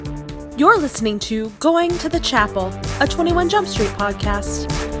You're listening to Going to the Chapel, a 21 Jump Street podcast.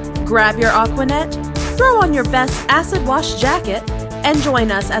 Grab your Aquanet, throw on your best acid wash jacket, and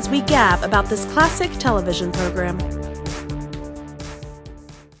join us as we gab about this classic television program.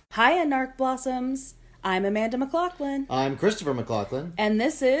 Hiya, Narc Blossoms. I'm Amanda McLaughlin. I'm Christopher McLaughlin. And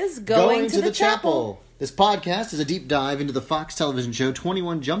this is Going to the Chapel. This podcast is a deep dive into the Fox television show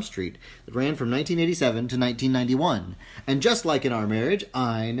 21 Jump Street that ran from 1987 to 1991. And just like in our marriage,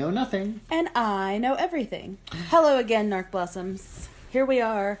 I know nothing. And I know everything. Hello again, Narc Blossoms. Here we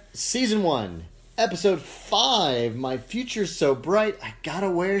are. Season 1, Episode 5, My Future's So Bright, I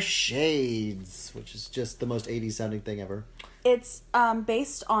Gotta Wear Shades, which is just the most 80s sounding thing ever. It's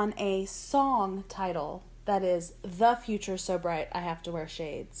based on a song title that is The Future's So Bright, I Have to Wear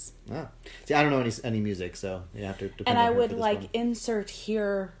Shades. Ah. See, I don't know any music, so you have to depend and on I her would for this like one. insert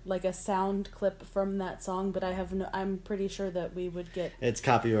here like a sound clip from that song, but I'm pretty sure that we would get It's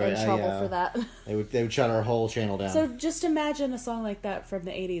copyright. in trouble for that. They would shut our whole channel down. So just imagine a song like that from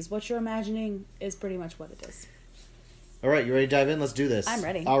the 80s. What you're imagining is pretty much what it is. All right, you ready to dive in? Let's do this. I'm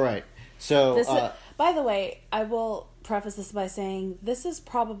ready. All right. So, by the way, I will preface this by saying this is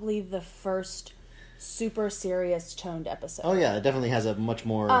probably the first super serious toned episode. oh yeah, it definitely has a much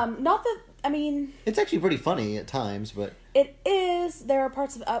more... Not that, I mean... It's actually pretty funny at times, but... It is. There are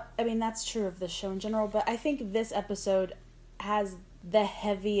parts of... I mean, that's true of the show in general, but I think this episode has the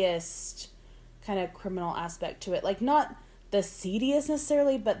heaviest kind of criminal aspect to it. Like, not the seediest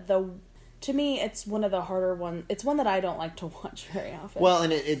necessarily, but to me, it's one of the harder ones. It's one that I don't like to watch very often. Well,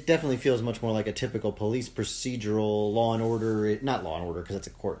 and it definitely feels much more like a typical police procedural, Law and Order... Not Law and Order, because that's a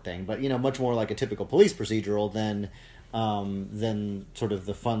court thing, but, much more like a typical police procedural than sort of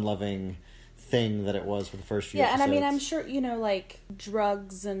the fun-loving thing that it was for the first few episodes. Yeah, and I mean, I'm sure, like,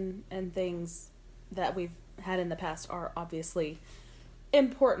 drugs and things that we've had in the past are obviously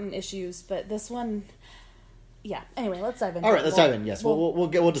important issues, but this one... Yeah. Anyway, let's dive in. All right, let's dive in. Yes,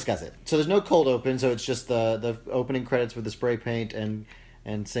 we'll discuss it. So there's no cold open, so it's just the opening credits with the spray paint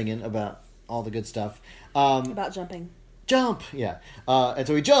and singing about all the good stuff. About jumping. Jump, yeah. And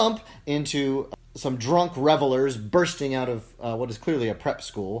so we jump into some drunk revelers bursting out of what is clearly a prep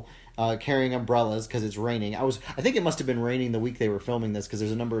school, carrying umbrellas because it's raining. I think it must have been raining the week they were filming this because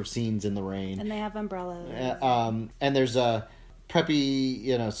there's a number of scenes in the rain. And they have umbrellas. And there's a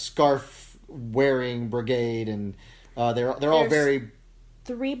preppy, scarf wearing brigade, and they're all very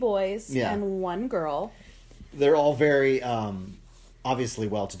 3 boys and 1 girl. They're all very obviously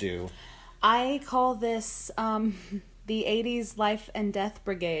well-to-do. I call this the 80s Life and Death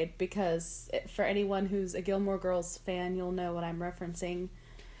Brigade because for anyone who's a Gilmore Girls fan, you'll know what I'm referencing.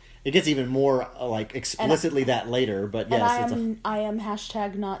 It gets even more explicitly that later, but yes. I am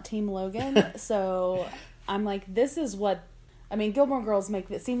hashtag not Team Logan, so I'm like, this is what... I mean, Gilmore Girls make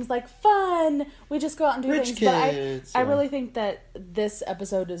it seems like fun. We just go out and do Rich things. Kids, but I really think that this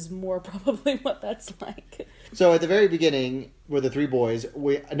episode is more probably what that's like. So at the very beginning, with the 3 boys,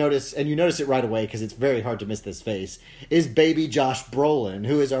 we notice, and you notice it right away because it's very hard to miss this face, is baby Josh Brolin,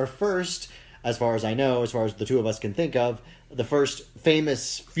 who is our first, as far as I know, as far as the 2 of us can think of, the first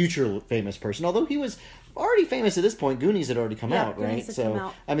future famous person. Although he was already famous at this point. Goonies had already come out, right? Goonies had come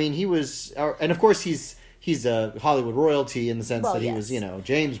out. I mean, he was, and of course he's a Hollywood royalty in the sense that he was,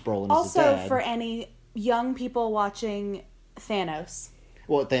 James Brolin is his dad. Also, for any young people watching Thanos.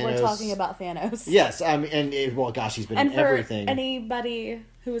 Well, Thanos. We're talking about Thanos. Yes, I mean, he's been in everything. And for anybody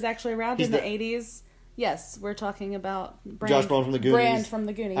who was actually around in the 80s, yes, we're talking about Josh Brolin from the Goonies. Brand from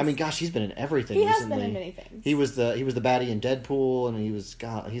the Goonies. I mean, gosh, he's been in everything He recently. has been in many things. He was the baddie in Deadpool, and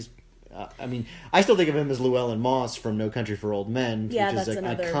I mean, I still think of him as Llewellyn Moss from No Country for Old Men, which is an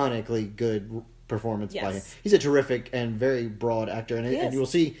iconically good performance by him. He's a terrific and very broad actor, and you will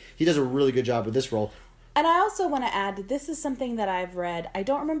see he does a really good job with this role. And I also want to add, this is something that I've read. I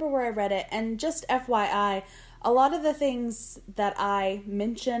don't remember where I read it, and just FYI, a lot of the things that I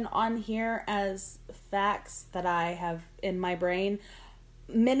mention on here as facts that I have in my brain,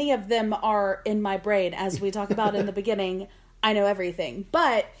 many of them are in my brain, as we talk about in the beginning. I know everything,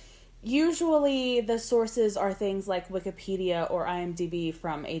 but usually the sources are things like Wikipedia or IMDb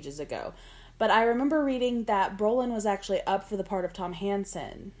from ages ago. But I remember reading that Brolin was actually up for the part of Tom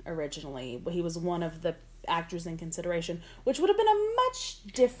Hansen originally. He was one of the actors in consideration, which would have been a much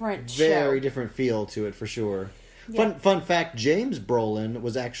different show. Very different feel to it, for sure. Yeah. Fun fact, James Brolin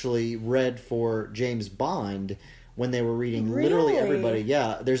was actually read for James Bond when they were reading literally everybody.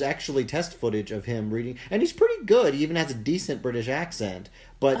 Yeah, there's actually test footage of him reading, and he's pretty good. He even has a decent British accent.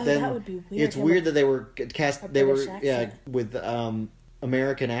 But then that would be weird. It's weird that they were cast. They were accent. with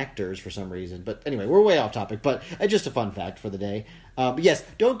American actors for some reason. But anyway, we're way off topic, but just a fun fact for the day. But yes,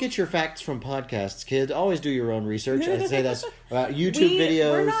 don't get your facts from podcasts, kids. Always do your own research. I'd say that's YouTube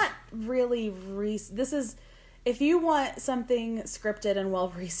videos. We're not really... This is... If you want something scripted and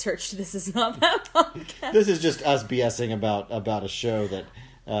well-researched, this is not that podcast. This is just us BSing about a show that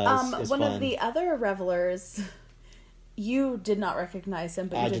is one fun. of the other revelers, you did not recognize him,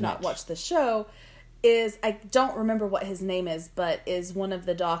 but you did not watch the show, is, I don't remember what his name is, but is one of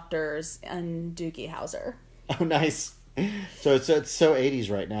the doctors in Doogie Howser. Oh, nice. So it's so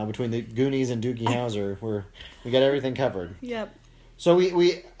 80s right now between the Goonies and Doogie Howser. We got everything covered. Yep. So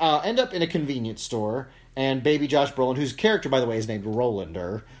we end up in a convenience store, and baby Josh Brolin, whose character, by the way, is named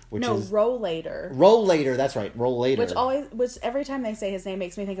Rolander, Rollator. Rollator, that's right, Rollator. Which every time they say his name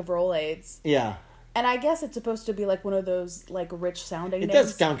makes me think of Rolaids. Yeah. And I guess it's supposed to be like one of those like rich sounding names. It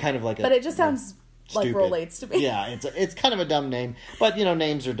does sound kind of like but it just sounds like stupid. Rolaids to me. Yeah, it's kind of a dumb name, but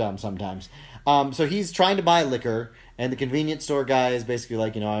names are dumb sometimes. So he's trying to buy liquor, and the convenience store guy is basically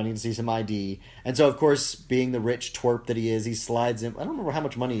like, I need to see some ID. And so, of course, being the rich twerp that he is, he slides him. I don't remember how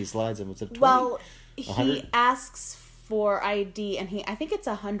much money he slides him. Was it 20? Well, 100? he asks for ID, and I think it's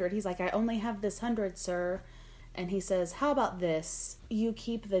 100. He's like, I only have this 100, sir. And he says, how about this? You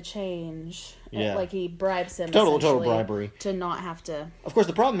keep the change. Yeah. Like he bribes him. Total bribery. To not have to. Of course,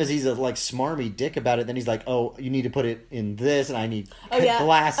 the problem is he's a smarmy dick about it. Then he's like, oh, you need to put it in this, and I need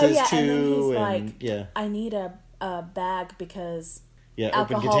glasses too. And then he's like, yeah. I need a bag because open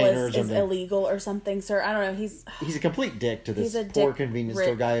alcohol container is illegal or something, sir. I don't know. He's a complete dick to this dick, poor convenience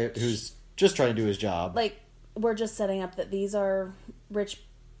store guy who's just trying to do his job. Like, we're just setting up that these are rich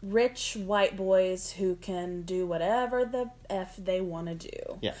white boys who can do whatever the F they want to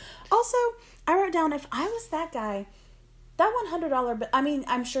do. Yeah. Also, I wrote down, if I was that guy, that $100 bill, I mean,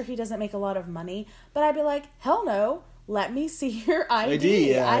 I'm sure he doesn't make a lot of money, but I'd be like, hell no, let me see your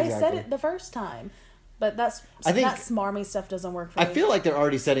ID. Yeah, I exactly. said it the first time. But that smarmy stuff doesn't work for me. I feel like they're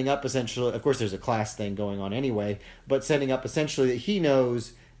already setting up essentially, of course there's a class thing going on anyway, but setting up essentially that he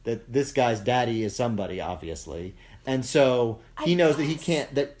knows that this guy's daddy is somebody, obviously. And so he knows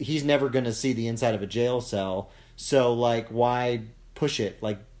that he's never going to see the inside of a jail cell. So, like, why push it?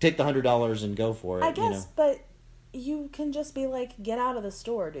 Like, take the $100 and go for it. I guess, but you can just be like, get out of the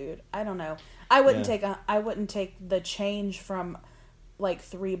store, dude. I don't know. I wouldn't take the change from like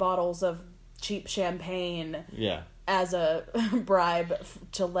 3 bottles of cheap champagne. Yeah. As a bribe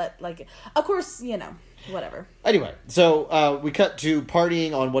to let, like, of course, whatever. Anyway, so we cut to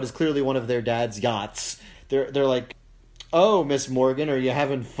partying on what is clearly one of their dad's yachts. They're like, oh, Miss Morgan, are you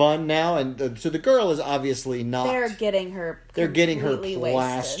having fun now? And so the girl is obviously not. They're getting her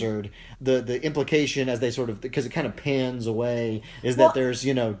plastered. Wasted. The implication, as they sort of, because it kind of pans away, is that there's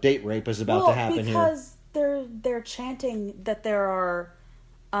date rape is about to happen because they're chanting that there are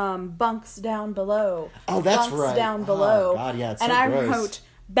bunks down below. Oh, that's bunks right. Down below. Oh, God, yeah, it's and so I gross. wrote,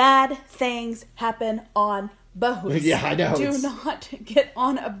 bad things happen on boats. Yeah, I know. Do not get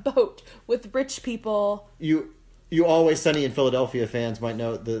on a boat with rich people. You Always Sunny in Philadelphia fans might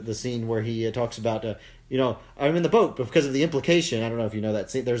know the scene where he talks about, I'm in the boat, but because of the implication, I don't know if you know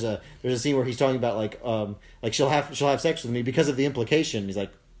that scene. There's a scene where he's talking about like she'll have sex with me because of the implication. He's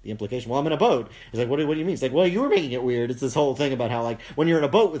like, the implication. Well, I'm in a boat. He's like, what do you mean? He's like, well, you were making it weird. It's this whole thing about how, like, when you're in a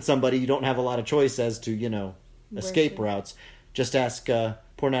boat with somebody, you don't have a lot of choice as to, escape routes. Just ask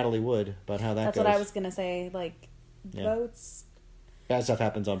poor Natalie Wood about how that goes. That's what I was going to say. Like, boats. Bad stuff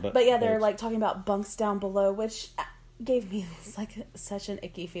happens on boats. But yeah, they're like talking about bunks down below, which gave me such an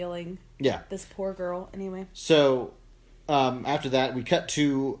icky feeling. Yeah. This poor girl. Anyway. So, after that, we cut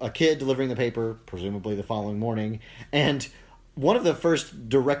to a kid delivering the paper, presumably the following morning, and one of the first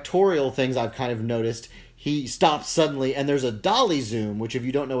directorial things I've kind of noticed, he stops suddenly, and there's a dolly zoom, which if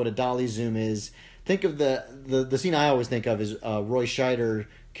you don't know what a dolly zoom is, think of the scene I always think of is Roy Scheider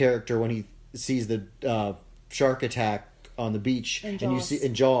character when he sees the shark attack on the beach, and you see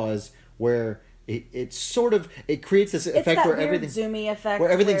in Jaws where it creates this effect that where weird everything zoomy effect where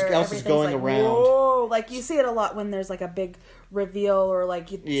everything else is going like, around. Whoa! Like you see it a lot when there's like a big reveal or like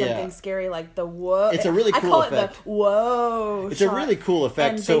something scary, like the whoa. It's a really cool effect. I call it the whoa. It's shot. a really cool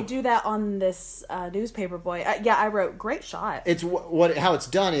effect. And so they do that on this newspaper boy. I wrote great shot. It's how it's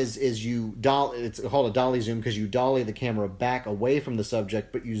done is you it's called a dolly zoom because you dolly the camera back away from the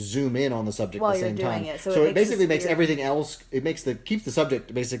subject, but you zoom in on the subject while at the same you're doing time. It. So it basically makes everything else. It keeps the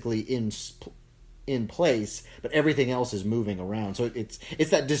subject basically in place, but everything else is moving around. So it's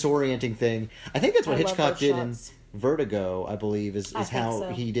that disorienting thing. I think that's what Hitchcock did in Vertigo, I believe, is how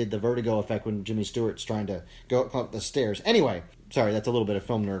he did the Vertigo effect when Jimmy Stewart's trying to go up the stairs. Anyway, sorry, that's a little bit of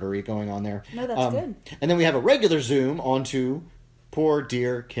film nerdery going on there. No, that's good. And then we have a regular zoom onto poor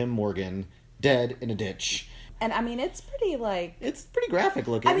dear Kim Morgan, dead in a ditch. And I mean, it's pretty like... It's pretty graphic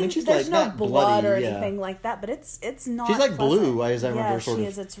looking. I mean, she's there's like no not blood bloody, or anything like that, but it's not She's like pleasant. blue, as I remember, yeah, sort she of.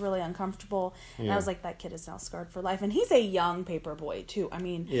 is. It's really uncomfortable. And Yeah. I was like, that kid is now scarred for life. And he's a young paper boy, too. I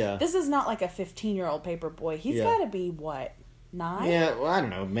mean, Yeah. this is not like a 15-year-old paper boy. He's Yeah. got to be, what, 9? Yeah, well, I don't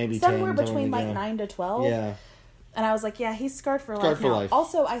know, maybe Somewhere 10. between like yeah. 9 to 12. Yeah. And I was like, yeah, he's scarred for Scarred life for now. life.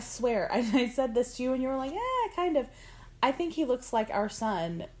 Also, I swear, I said this to you and you were like, yeah, kind of. I think he looks like our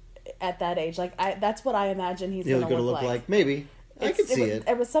son at that age. Like, that's what I imagine he's going to look like. Maybe. I could see it.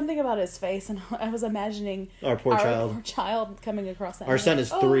 It was something about his face, and I was imagining Our poor child coming across that. Our son is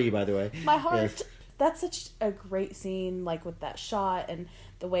 3, Oh, by the way. my heart. Yes. That's such a great scene, like with that shot and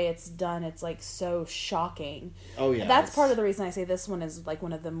the way it's done. It's like so shocking. Oh, yeah. That's part of the reason I say this one is like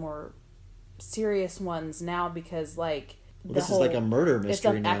one of the more serious ones now, because like This is like a murder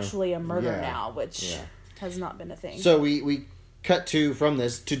mystery it's now. actually a murder Yeah. now, which Yeah. has not been a thing. So we cut from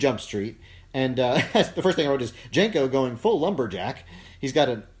this to Jump Street, and the first thing I wrote is Jenko going full lumberjack. He's got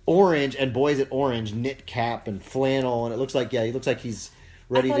an orange, and boy is it orange, knit cap and flannel, and it looks like, he looks like he's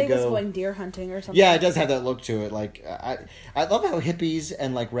ready I thought to he go. was going deer hunting or something. Yeah, it does have that look to it. Like I love how hippies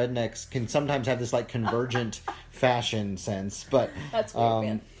and like rednecks can sometimes have this like convergent fashion sense. But That's weird,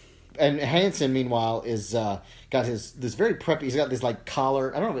 man. And Hanson, meanwhile, is got this very preppy. He's got this like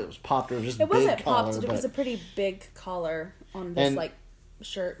collar. I don't know if it was popped or just It big wasn't collar. popped. It but, was a pretty big collar on this like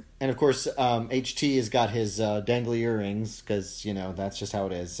shirt. and of course, HT has got his dangly earrings because that's just how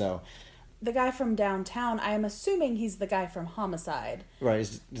it is. So The guy from downtown, I am assuming he's the guy from Homicide. right,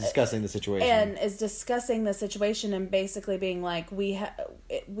 he's discussing the situation And is discussing the situation and basically being like, we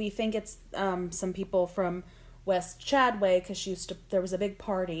think it's some people from West Chadway, because there was a big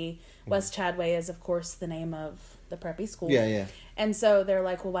party. West Chadway is, of course, the name of the preppy school. Yeah, yeah. And so they're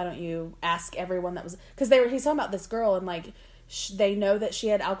like, well, why don't you ask everyone that was... Because he's talking about this girl, and like, they know that she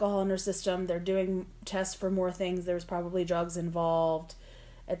had alcohol in her system. They're doing tests for more things. There was probably drugs involved,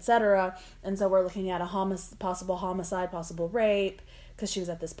 etc. And so we're looking at a possible homicide, possible rape, because she was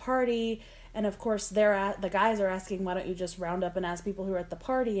at this party. And of course, the guys are asking, why don't you just round up and ask people who are at the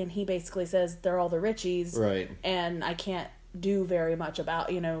party? And he basically says, they're all the richies. Right. And I can't do very much about,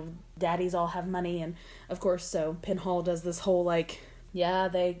 daddies all have money. And of course, so Pinhall does this whole like, yeah,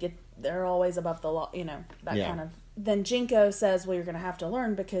 they're always above the law, that Yeah. kind of. Then Jinko says, well, you're going to have to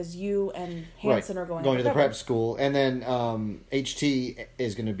learn because you and Hanson are going to the prep prep school. And then HT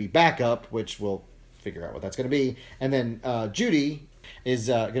is going to be backup, which we'll figure out what that's going to be. And then Judy is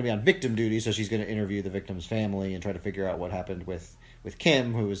going to be on victim duty, so she's going to interview the victim's family and try to figure out what happened with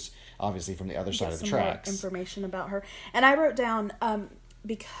Kim, who is obviously from the other side of the some more tracks. information about her. And I wrote down,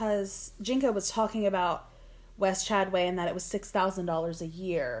 because Jinko was talking about West Chadway and that it was $6,000 a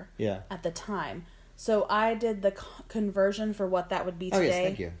year at the time. So I did the conversion for what that would be today. Oh, yes,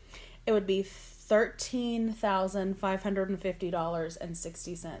 thank you. It would be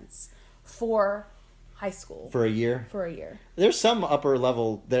 $13,550.60 for high school. For a year? For a year. There's some upper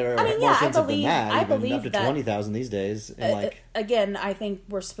level that are more expensive than that. I even believe up to that, 20,000 these days. And again, I think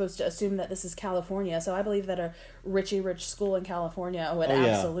we're supposed to assume that this is California, so I believe that a rich school in California would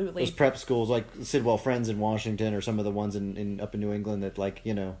absolutely... Those prep schools like Sidwell Friends in Washington, or some of the ones up in New England that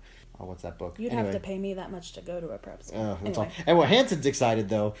what's that book? You'd have to pay me that much to go to a prep school. That's anyway. all. And Hanson's excited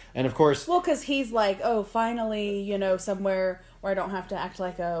though, and of course, well, because he's like, oh, finally, somewhere where I don't have to act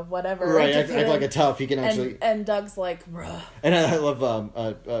like a whatever, right? Act like a tough. He can actually. And Doug's like, bruh. And I love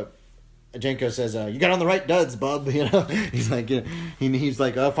Jenko says, "You got on the right duds, bub." He's like, he's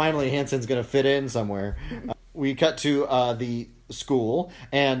like, oh, finally, Hanson's gonna fit in somewhere. We cut to the school,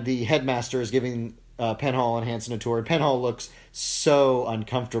 and the headmaster is giving Penhall and Hanson a tour. Penhall looks so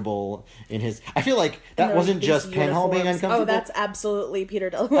uncomfortable in his... I feel like that wasn't just Penhall being uncomfortable. Oh, that's absolutely Peter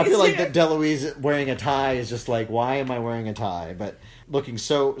DeLuise. I feel like that DeLuise wearing a tie is just like, why am I wearing a tie? But looking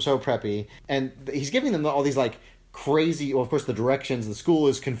so preppy. And he's giving them all these like crazy... Well, of course, the directions. The school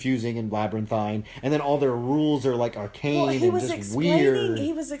is confusing and labyrinthine. And then all their rules are like arcane and just weird.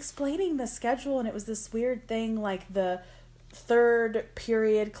 He was explaining the schedule, and it was this weird thing like the... third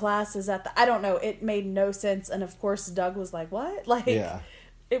period classes at the... I don't know. It made no sense. And of course, Doug was like, what? Like,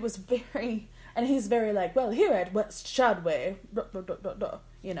 it was very... And he's very like, well, here at West Chadway,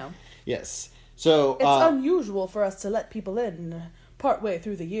 Yes. So... It's unusual for us to let people in partway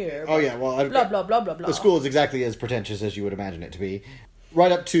through the year. Oh, yeah. Well, blah, blah, blah, blah, blah. The school is exactly as pretentious as you would imagine it to be.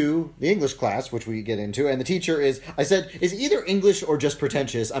 Right up to the English class, which we get into, and the teacher is either English or just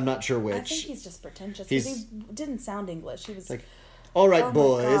pretentious. I'm not sure which. I think he's just pretentious, because he didn't sound English. He was like, all right, oh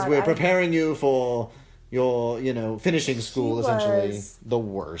boys, we're preparing you for your, finishing school, essentially. The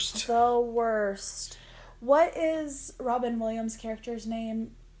worst. The worst. What is Robin Williams' character's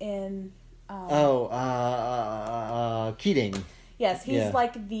name in... Keating. Yes, he's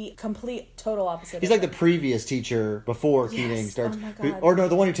like the complete, total opposite. He's like the previous teacher before Keating starts. Oh my God. Or no,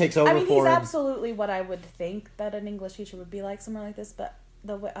 the one who takes over he's for him. absolutely what I would think that an English teacher would be like, somewhere like this, but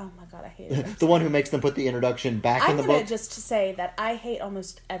the way... Oh my God, I hate it. The one who makes them put the introduction back in the book. I'm going to just say that I hate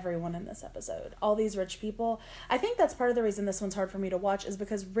almost everyone in this episode. All these rich people. I think that's part of the reason this one's hard for me to watch, is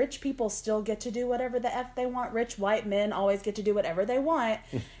because rich people still get to do whatever the F they want. Rich white men always get to do whatever they want.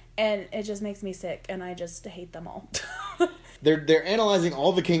 And it just makes me sick, and I just hate them all. They're analyzing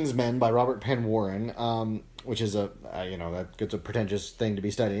All the King's Men by Robert Penn Warren, which is it's a pretentious thing to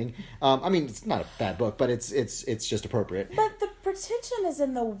be studying. I mean, it's not a bad book, but it's just appropriate. But the pretension is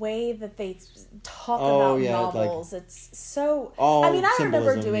in the way that they talk about novels. Like, it's so... I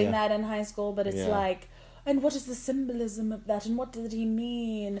remember doing that in high school, but it's like, and what is the symbolism of that, and what did he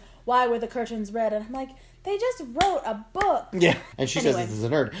mean? Why were the curtains red? And I'm like... They just wrote a book. Yeah, and she says this is a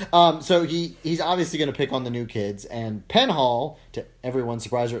nerd. So he's obviously going to pick on the new kids, and Penhall, to everyone's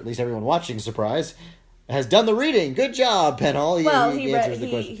surprise, or at least everyone watching's surprise, has done the reading. Good job, Penhall. He answers the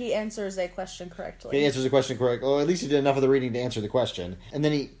question. He answers a question correctly. He answers the question correctly. Well, at least he did enough of the reading to answer the question. And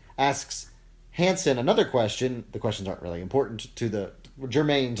then he asks Hanson another question. The questions aren't really important to the...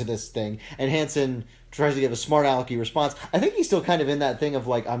 germane to this thing, and Hanson tries to give a smart alecky response. I think he's still kind of in that thing of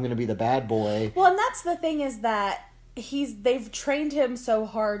like, I'm going to be the bad boy. Well, and that's the thing, is that they've trained him so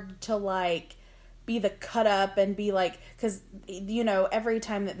hard to like be the cut up and be like, because every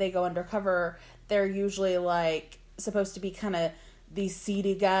time that they go undercover, they're usually like supposed to be kind of these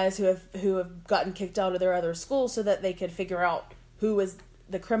seedy guys who have gotten kicked out of their other school so that they could figure out who is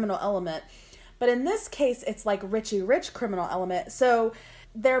the criminal element. But in this case, it's like Richie Rich criminal element. So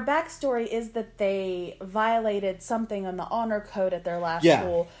their backstory is that they violated something on the honor code at their last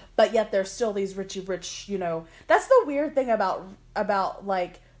school, but yet there's still these Richie Rich, That's the weird thing about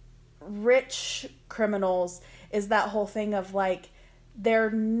like rich criminals, is that whole thing of like,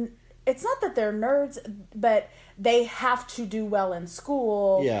 it's not that they're nerds, but they have to do well in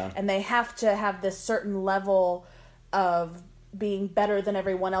school. Yeah. And they have to have this certain level of being better than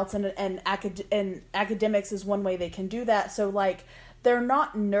everyone else, and academics is one way they can do that. So like, they're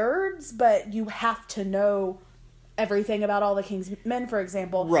not nerds, but you have to know everything about All the King's Men, for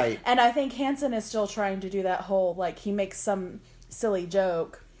example. Right. And I think Hanson is still trying to do that whole, like, he makes some silly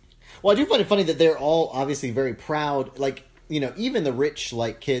joke. Well, I do find it funny that they're all obviously very proud. Like, even the rich,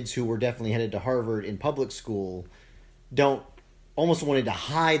 like, kids who were definitely headed to Harvard in public school almost wanted to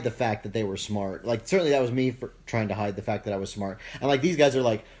hide the fact that they were smart. Like, certainly that was me for trying to hide the fact that I was smart. And, like, these guys are,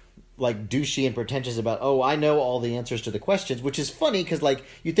 like douchey and pretentious about, I know all the answers to the questions, which is funny because, like,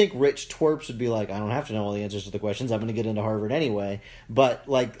 you think rich twerps would be like, I don't have to know all the answers to the questions. I'm going to get into Harvard anyway. But,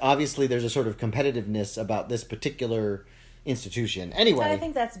 like, obviously there's a sort of competitiveness about this particular institution. Anyway. And I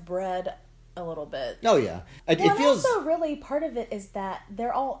think that's bred a little bit. Oh, yeah. It feels... also really part of it is that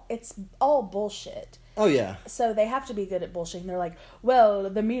it's all bullshit. Oh, yeah. So they have to be good at bullshitting. They're like,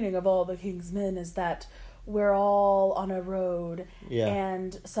 well, the meaning of All the King's Men is that we're all on a road,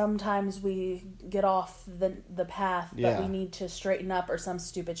 and sometimes we get off the path, but we need to straighten up, or some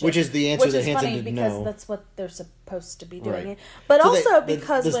stupid shit. Which is the answer that Hanson didn't know. Because that's what they're supposed to be doing. Right. But so also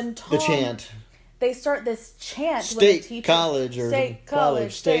because when Tom... The chant... They start this chant state college, like,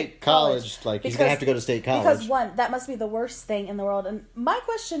 he's going to have to go to state college. Because, one, that must be the worst thing in the world. And my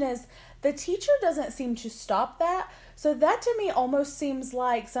question is, the teacher doesn't seem to stop that. So that to me almost seems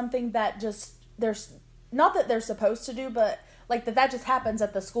like something that just, there's, not that they're supposed to do, but like that just happens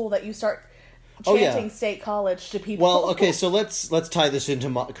at the school, that you start chanting state college to people. Well, okay, so let's tie this into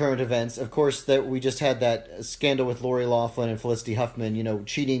current events. Of course, that we just had that scandal with Lori Loughlin and Felicity Huffman,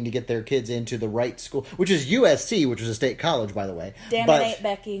 cheating to get their kids into the right school, which is USC, which was a state college, by the way. Damn it, Aunt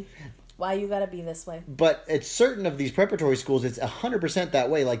Becky. Why you gotta be this way? But at certain of these preparatory schools, it's 100% that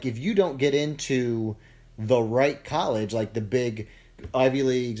way. Like, if you don't get into the right college, like the big Ivy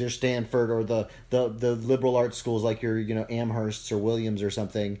Leagues or Stanford or the liberal arts schools like your Amhersts or Williams or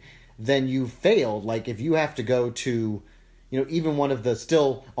something, then you failed. Like, if you have to go to, even one of the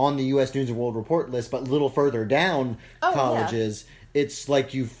still on the U.S. News and World Report list, but a little further down colleges, it's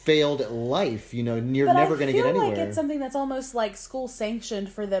like you failed at life. You're never going to get anywhere. I feel like it's something that's almost like school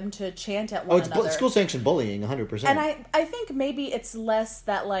sanctioned for them to chant at one another. It's school sanctioned bullying, 100%. And I think maybe it's less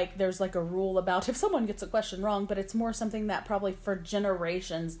that like there's like a rule about if someone gets a question wrong, but it's more something that probably for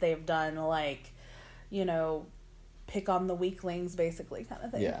generations they've done, like, pick on the weaklings, basically, kind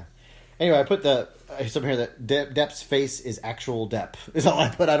of thing. Yeah. Anyway, I put something here that Depp's face is actual Depp. Is all I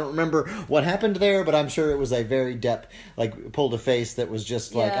put. I don't remember what happened there, but I'm sure it was a very Depp, like, pulled a face that was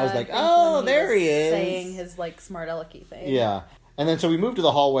just like, I was like, oh, there he is. Saying his, like, smart alecky thing. Yeah. And then so we moved to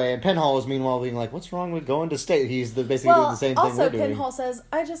the hallway, and Penhall is meanwhile being like, what's wrong with going to state? He's basically doing the same thing we're doing. Also, Penhall says,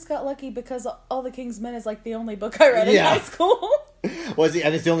 I just got lucky because All the King's Men is, like, the only book I read in high school. And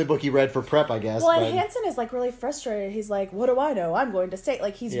it's the only book he read for prep, I guess. Well, and Hanson is, like, really frustrated. He's like, what do I know? I'm going to state.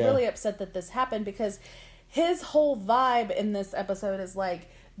 Like, he's really upset that this happened because his whole vibe in this episode is, like,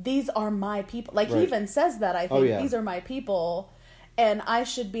 these are my people. Like, he even says that, I think. These are my people. And I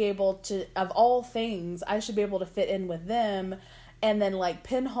should be able to, of all things, I should be able to fit in with them. And then, like,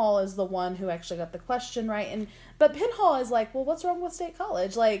 Penhall is the one who actually got the question right. But Penhall is like, well, what's wrong with State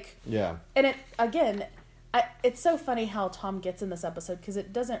College? Like, yeah. And it's so funny how Tom gets in this episode because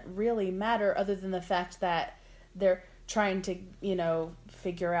it doesn't really matter other than the fact that they're trying to,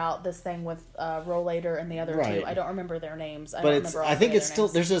 figure out this thing with Rollator and the other two. I don't remember their names. I think it's still,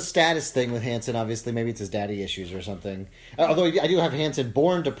 there's a status thing with Hanson. Obviously, maybe it's his daddy issues or something. Although I do have Hanson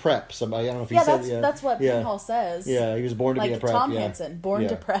born to prep. Somebody, I don't know if he said. That's what Penhall says. Yeah, he was born to be a prep. Tom Hanson, born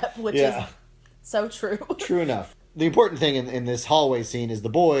to prep, which is so true. True enough. The important thing in this hallway scene is the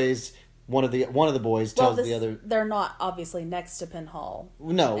boys. One of the boys tells the other. They're not obviously next to Penhall.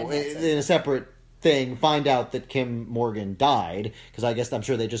 No, in a separate thing, find out that Kim Morgan died, because I'm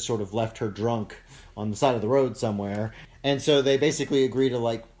sure they just sort of left her drunk on the side of the road somewhere, and so they basically agree to,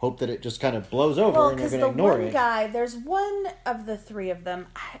 like, hope that it just kind of blows over and they're going to ignore it. Well, because the one guy, there's one of the three of them,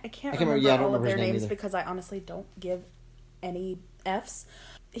 I can't remember all of their names because I honestly don't give any Fs.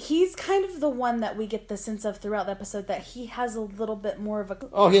 He's kind of the one that we get the sense of throughout the episode that he has a little bit more of a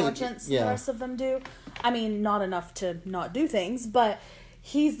conscience than the rest of them do. I mean, not enough to not do things, but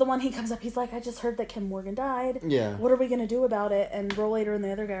he's the one, he comes up, he's like, I just heard that Kim Morgan died. Yeah. What are we going to do about it? And Rollator and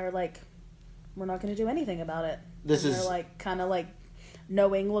the other guy are like, we're not going to do anything about it. They're like, kind of like,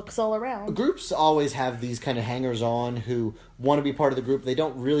 knowing looks all around. Groups always have these kind of hangers-on who want to be part of the group. They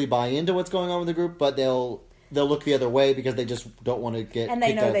don't really buy into what's going on with the group, but they'll look the other way because they just don't want to get and they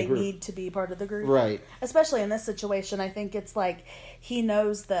kicked out know of the they group. need to be part of the group. Right. Especially in this situation, I think it's like, he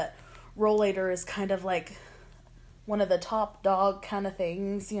knows that Rollator is kind of like one of the top dog kind of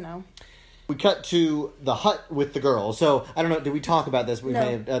things, We cut to the hut with the girls. So, I don't know, did we talk about this? We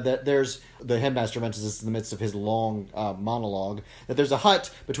may have, there's, the headmaster mentions this in the midst of his long monologue, that there's a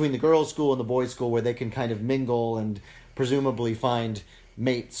hut between the girls' school and the boys' school where they can kind of mingle and presumably find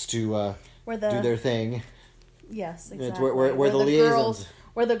mates to do their thing. Yes, exactly. It's where the liaisons...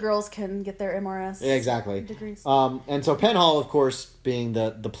 Where the girls can get their MRS degrees. And so Penhall, of course, being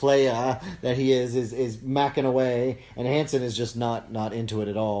the playa that he is macking away, and Hanson is just not into it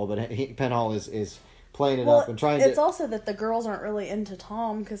at all. But Penhall is playing it up and trying to... It's also that the girls aren't really into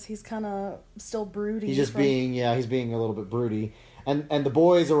Tom because he's kind of still broody. He's just being a little bit broody. And the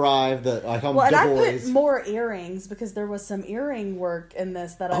boys arrive. I put more earrings because there was some earring work in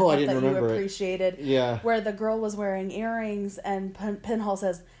this that I thought that you appreciated. Yeah, where the girl was wearing earrings and Penhall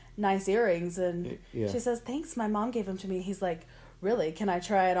says, "Nice earrings," and she says, "Thanks, my mom gave them to me." He's like, "Really? Can I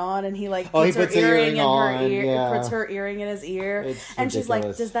try it on?" And he puts her earring in her ear, puts her earring in his ear, and she's like,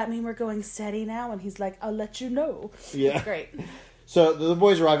 "Does that mean we're going steady now?" And he's like, "I'll let you know." Yeah, it's great. So the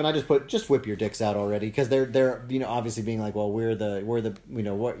boys arrive, and I just whip your dicks out already, because they're obviously being like, well, we're the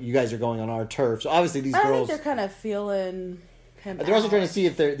what you guys are going on our turf. So obviously these girls, I think they're kind of feeling him. They're also trying to see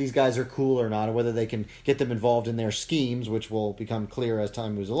if these guys are cool or not, or whether they can get them involved in their schemes, which will become clear as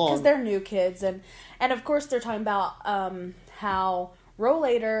time moves along. Because they're new kids, and of course they're talking about how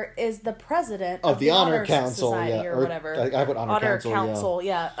Rollator is the president of the Honor Council, Society or whatever. I put Honor Council,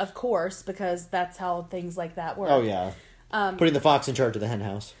 yeah, of course, because that's how things like that work. Oh yeah. Putting the fox in charge of the hen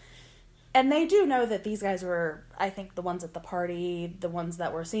house. And they do know that these guys were, I think, the ones at the party, the ones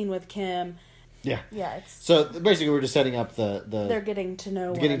that were seen with Kim. Yeah. Yeah. So basically, we're just setting up the they're getting to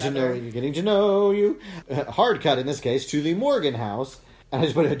know getting to know you. Hard cut in this case to the Morgan house. And I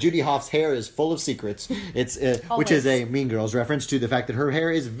just put Judy Hoff's hair is full of secrets. It's which is a Mean Girls reference to the fact that her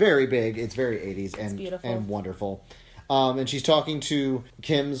hair is very big. It's very 80s and wonderful. And she's talking to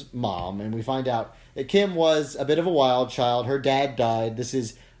Kim's mom, and we find out that Kim was a bit of a wild child. Her dad died. This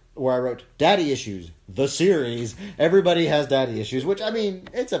is where I wrote Daddy Issues, the series. Everybody has daddy issues, which, I mean,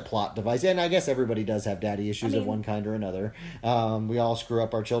 it's a plot device. And I guess everybody does have daddy issues of one kind or another. We all screw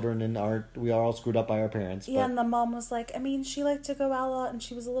up our children, and we are all screwed up by our parents. Yeah, and the mom was like, I mean, she liked to go out a lot, and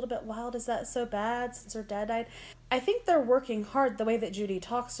she was a little bit wild. Is that so bad since her dad died? I think they're working hard the way that Judy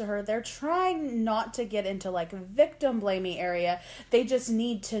talks to her. They're trying not to get into, like, victim-blaming area. They just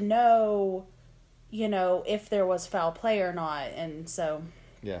need to know, if there was foul play or not. And so...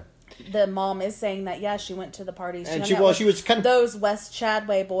 Yeah. the mom is saying that, yeah, she went to the parties. And hung out with she was kind of... those West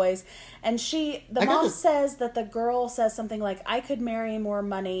Chadway boys. And the mom says that the girl says something like, I could marry more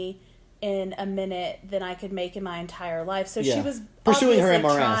money in a minute than I could make in my entire life. So she was pursuing her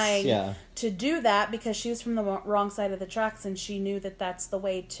MRS, trying to do that because she was from the wrong side of the tracks, and she knew that that's the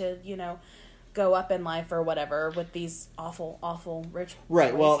way to, go up in life or whatever with these awful, awful rich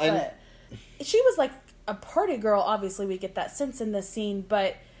right, boys. Well, and but she was like a party girl. Obviously, we get that sense in this scene,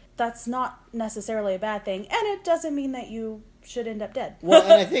 but that's not necessarily a bad thing, and it doesn't mean that you should end up dead. Well,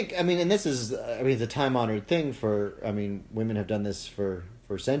 and I think, and this is, it's a time-honored thing women have done this for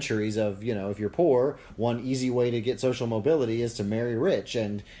centuries of, if you're poor, one easy way to get social mobility is to marry rich.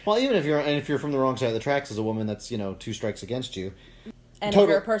 And, well, even if you're from the wrong side of the tracks as a woman, that's, 2 strikes against you. And if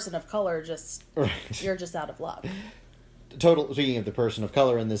you're a person of color, you're just out of luck. Speaking of the person of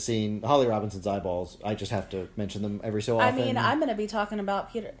color in this scene, Holly Robinson's eyeballs, I just have to mention them every so often. I'm going to be talking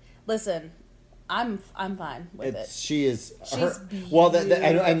about Peter. Listen, I'm fine with it. She's beautiful. Well,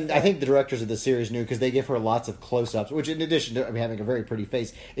 and I think the directors of the series knew, because they give her lots of close-ups, which in addition to having a very pretty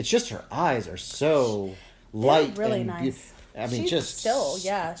face, it's just her eyes are so light, really and nice. She's just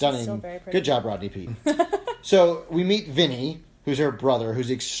stunning. She's still very pretty. Good job, Rodney Peete. So we meet Vinny, who's her brother, who's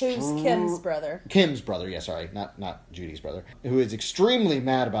Kim's brother. Kim's brother, yeah, sorry, not Judy's brother, who is extremely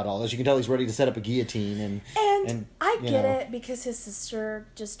mad about all this. You can tell he's ready to set up a guillotine, and I get it, because his sister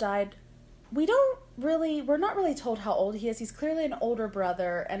just died. We're not really told how old he is. He's clearly an older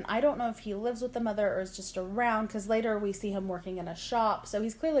brother, and I don't know if he lives with the mother or is just around, because later we see him working in a shop, so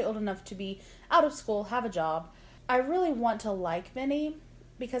he's clearly old enough to be out of school, have a job. I really want to like Vinny,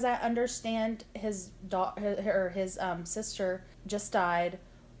 because I understand his sister just died,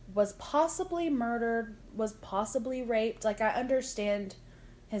 was possibly murdered, was possibly raped. Like, I understand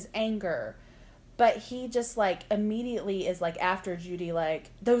his anger, but he just, immediately is, after Judy,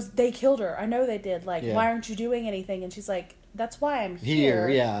 they killed her. I know they did. Why aren't you doing anything? And she's like, that's why I'm here.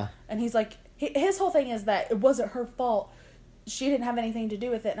 Yeah. And he's like, his whole thing is that it wasn't her fault. She didn't have anything to do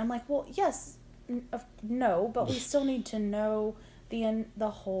with it. And I'm like, well, yes, no, but we still need to know the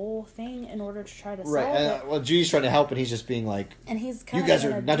whole thing in order to try to solve it. Well, Judy's trying to help, and he's just being like, and he's you guys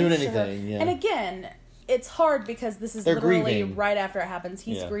are not doing anything. Yeah. And again, it's hard because this is literally grieving right after it happens.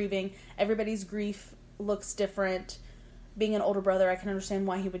 He's grieving. Everybody's grief looks different. Being an older brother, I can understand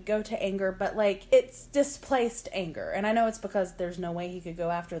why he would go to anger, but it's displaced anger. And I know it's because there's no way he could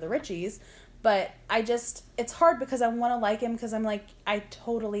go after the Richies, but it's hard because I want to like him, because I'm like, I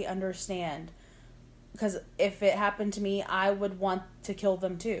totally understand. Because if it happened to me, I would want to kill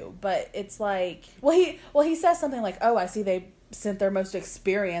them too. But it's he says something like, oh, I see they sent their most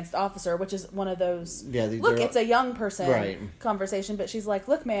experienced officer, which is one of those, it's a young person conversation. But she's like,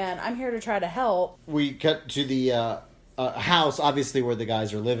 look, man, I'm here to try to help. We cut to the house, obviously, where the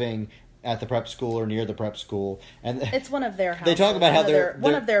guys are living at the prep school or near the prep school. And it's one of their houses. They talk about how they're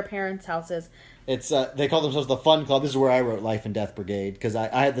one of their parents' houses. It's they call themselves the Fun Club. This is where I wrote Life and Death Brigade, because I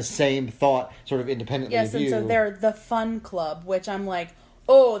had the same thought, sort of independently of you. Yes, and so they're the Fun Club, which I'm like,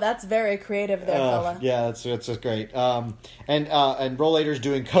 oh, that's very creative there, fella. Yeah, that's just great. And Rollator's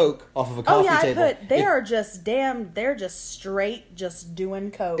doing coke off of a coffee table. They're just straight just doing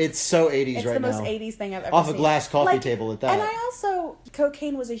coke. It's so 80s it's right now. It's the most 80s thing I've ever seen. Off a glass coffee table at that. And I also,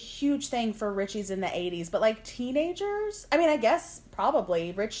 cocaine was a huge thing for Richies in the 80s, but teenagers, I guess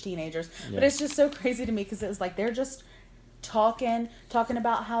probably rich teenagers, but it's just so crazy to me, because it was they're just talking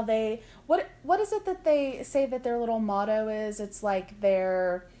about how they, what is it that they say that their little motto is? It's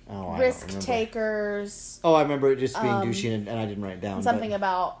they're risk takers. Oh, I remember it just being douchey, and I didn't write it down. Something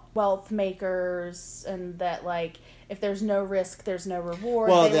about wealth makers, and that if there's no risk, there's no reward.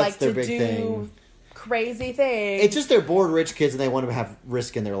 Well, they that's their to big do thing. Crazy things. It's just they're bored rich kids, and they want to have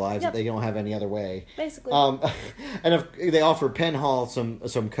risk in their lives that they don't have any other way. Basically. And they offer Penhall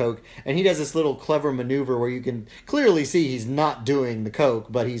some coke, and he does this little clever maneuver where you can clearly see he's not doing the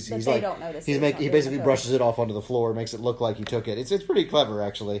coke, but he's don't notice he basically brushes it off onto the floor, makes it look like he took it. It's pretty clever,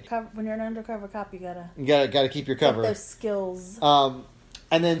 actually. When you're an undercover cop, you gotta keep your cover. Those skills. And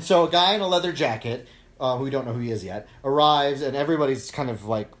then so a guy in a leather jacket, who we don't know who he is yet, arrives, and everybody's kind of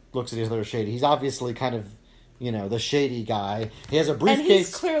looks at each other shady. He's obviously kind of, the shady guy. He has a briefcase. And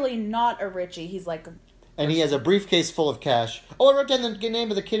he's clearly not a Richie. He's and he has a briefcase full of cash. Oh, I wrote down the name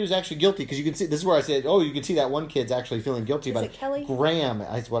of the kid who's actually guilty, because you can see, this is where I said, you can see that one kid's actually feeling guilty about it. Kelly? Graham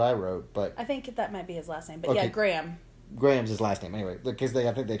is what I wrote, but I think that might be his last name. But okay. Yeah, Graham. Graham's his last name. Anyway, because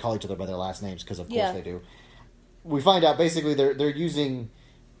I think they call each other by their last names, because of course they do. We find out basically they're using...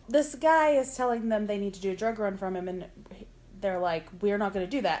 This guy is telling them they need to do a drug run from him, and they're like, we're not going to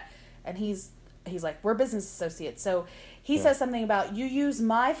do that. And he's like, we're business associates. So He says something about, you use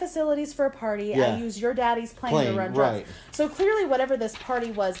my facilities for a party, I use your daddy's plane to run drugs. Right. So clearly whatever this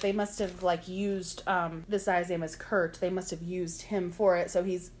party was, they must have, like, used, this guy's name is Kurt, they must have used him for it, so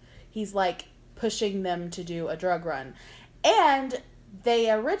he's like, pushing them to do a drug run. And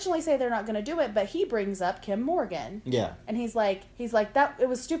they originally say they're not going to do it, but he brings up Kim Morgan. Yeah. And he's like, that, it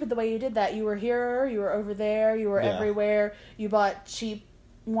was stupid the way you did that. You were here, you were over there, you were everywhere, you bought cheap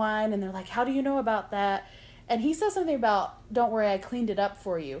wine, and they're like, how do you know about that? And he says something about, don't worry, I cleaned it up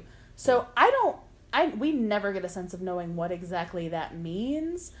for you. So we never get a sense of knowing what exactly that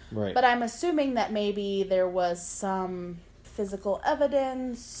means. Right. But I'm assuming that maybe there was some physical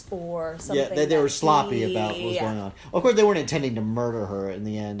evidence or something. Yeah, they were sloppy about what was going on. Of course, they weren't intending to murder her in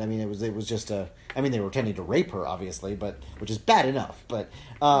the end. I mean, it was just they were intending to rape her, obviously, which is bad enough. But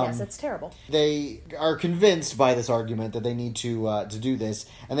yes, it's terrible. They are convinced by this argument that they need to do this,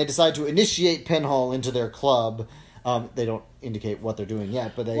 and they decide to initiate Penhall into their club. They don't indicate what they're doing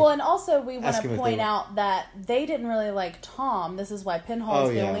yet, but they... Well, and also we want to point out that they didn't really like Tom. This is why Penhall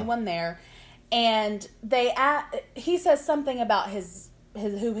is the only one there. And he says something about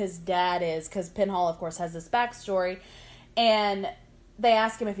who his dad is, because Penhall, of course, has this backstory. And they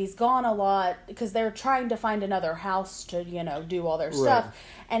ask him if he's gone a lot, because they're trying to find another house to, do all their stuff. Right.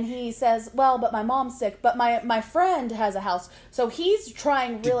 And he says, well, but my mom's sick, but my friend has a house. So he's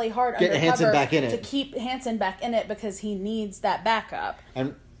trying really hard undercover to keep Hansen back in it, because he needs that backup.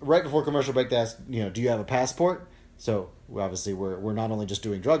 And right before commercial break, they ask, do you have a passport? So obviously we're not only just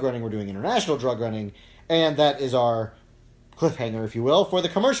doing drug running, we're doing international drug running, and that is our cliffhanger, if you will, for the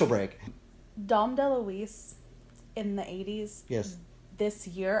commercial break. Dom DeLuise in the 80s, yes, this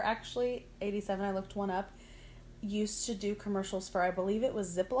year actually, 87, I looked one up, used to do commercials for, I believe it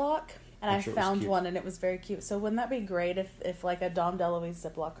was Ziploc, and I found one and it was very cute. So wouldn't that be great if like a Dom DeLuise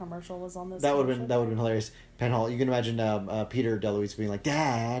Ziploc commercial was on this? That would have been hilarious. Penhall, you can imagine Peter DeLuise being like,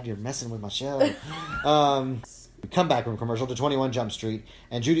 "Dad, you're messing with my show." We come back from commercial to 21 Jump Street,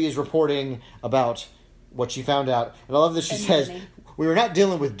 and Judy is reporting about what she found out. And I love that she says, we were not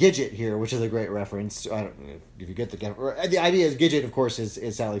dealing with Gidget here, which is a great reference. I don't know if you get the idea is Gidget, of course,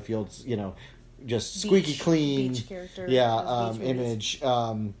 is Sally Field's, just squeaky clean. Beach character. Yeah, image.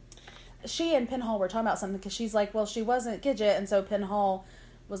 She and Penhall were talking about something, because she's like, well, she wasn't Gidget, and so Penhall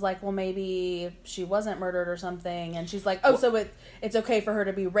was like, well, maybe she wasn't murdered or something, and she's like, so it's okay for her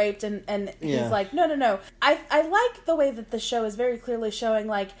to be raped, and he's like, no. I like the way that the show is very clearly showing,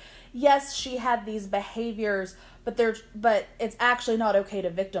 like, yes, she had these behaviors, but it's actually not okay to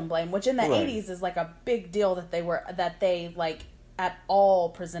victim blame, which in the 80s is like a big deal that they like at all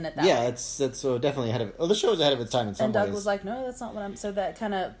presented that. Yeah, it's definitely ahead of. The show is ahead of its time in some ways. And Doug was like, "No, that's not what I'm." So that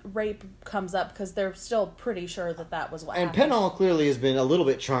kind of rape comes up, because they're still pretty sure that was what happened. And Penhall clearly has been a little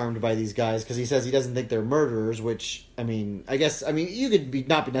bit charmed by these guys, because he says he doesn't think they're murderers. Which I guess you could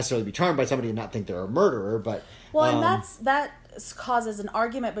not necessarily be charmed by somebody and not think they're a murderer, but and that causes an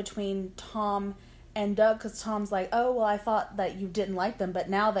argument between Tom and Doug, because Tom's like, "Oh, well, I thought that you didn't like them, but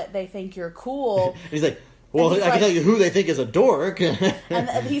now that they think you're cool," he's like, well, I can tell you who they think is a dork. And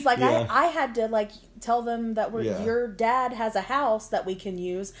he's like, I had to, like, tell them that your dad has a house that we can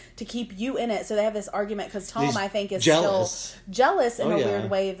use to keep you in it. So they have this argument, because Tom, I think, is still jealous in a weird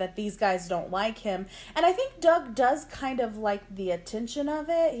way that these guys don't like him. And I think Doug does kind of like the attention of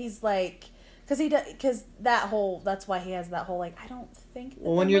it. He's like... Because that's why he has that whole, like, I don't think...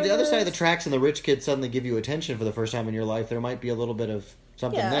 Well, when you're the other side of the tracks and the rich kids suddenly give you attention for the first time in your life, there might be a little bit of...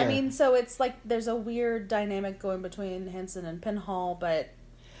 something there. So it's like there's a weird dynamic going between Hansen and Penhall, but...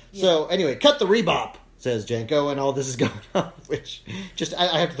 So, anyway, cut the rebop, says Janko, and all this is going on, which...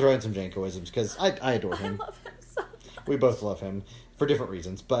 I have to throw in some Jankoisms, because I adore him. I love him so much. We both love him, for different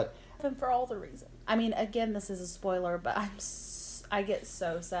reasons, but... I love him for all the reasons. Again, this is a spoiler, but I get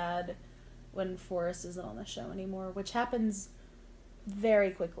so sad when Forrest isn't on the show anymore, which happens...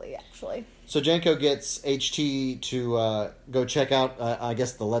 very quickly, actually. So Janko gets HT to go check out, I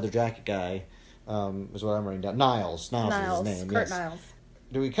guess, the leather jacket guy, is what I'm writing down. Niles. Niles is his name. Kurt Niles.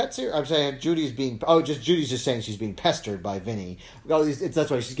 Do we cut here? I'm saying Judy's just saying she's being pestered by Vinny.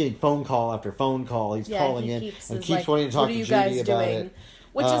 That's why she's getting phone call after phone call. He's calling in and keeps wanting to talk to Judy about it.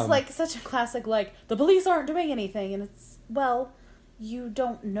 Which is like such a classic, like, the police aren't doing anything, and it's, well, you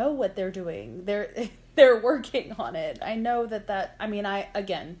don't know what they're doing. They're working on it. I know that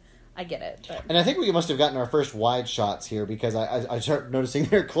I get it. But. And I think we must have gotten our first wide shots here, because I started noticing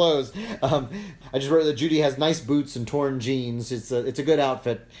their clothes. I just wrote that Judy has nice boots and torn jeans. It's a good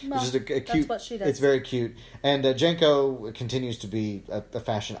outfit. Well, it's just a cute. That's what she does. It's very cute. And Janko continues to be a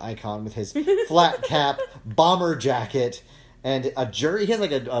fashion icon with his flat cap, bomber jacket, and a jersey. He has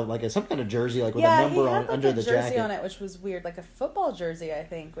like a some kind of jersey, like with yeah, a number he had on like under a the jersey jacket, on it, which was weird, like a football jersey, I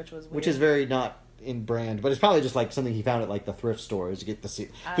think, which was weird. which is very not in brand, but it's probably just like something he found at like the thrift stores to get the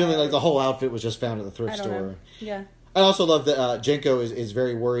feeling like the whole outfit was just found at the thrift store. Know. Yeah. I also love that Jenko is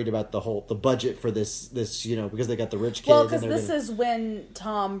very worried about the budget for this because they got the rich kids. Well, because this is when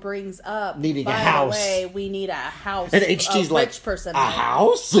Tom brings up needing by a house. The way, we need a house. And HT's a like rich person. A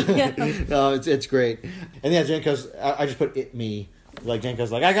house? No, it's great. And yeah, Jenko's. I just put it me. Like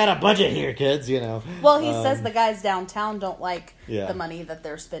Jenko's like, I got a budget here, kids. Well, he says the guys downtown don't like Yeah. the money that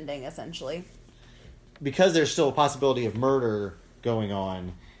they're spending, essentially. Because there's still a possibility of murder going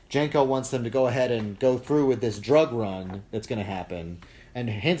on. Jenko wants them to go ahead and go through with this drug run that's going to happen. And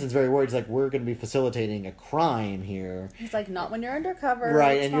Hanson's very worried. He's like, we're going to be facilitating a crime here. He's like, not when you're undercover.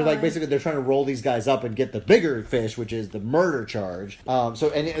 Right, it's and you're like, fine. basically, they're trying to roll these guys up and get the bigger fish, which is the murder charge. He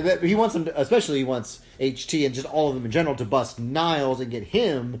wants them to, especially he wants HT and just all of them in general to bust Niles and get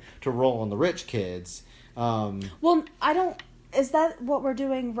him to roll on the rich kids. Well, I don't... Is that what we're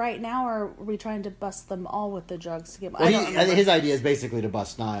doing right now, or are we trying to bust them all with the drugs to get? Well, his idea is basically to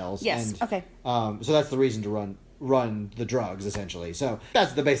bust Niles. Yes. And, okay. So that's the reason to run the drugs, essentially. So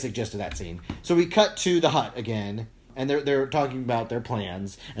that's the basic gist of that scene. So we cut to the hut again, and they're talking about their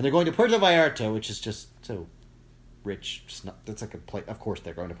plans, and they're going to Puerto Vallarta, which is just so rich. That's like a place. Of course,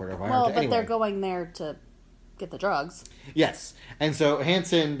 they're going to Puerto Vallarta. Well, but anyway. they're going there to get the drugs. Yes, and so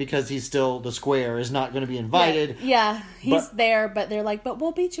Hanson, because he's still the square, is not going to be invited. Yeah, he's there, but they're like, but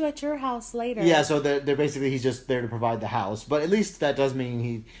we'll beat you at your house later. Yeah, so they're basically, he's just there to provide the house. But at least that does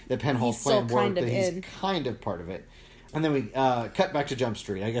mean that Penhall's plan worked, that he's kind of part of it. And then we cut back to Jump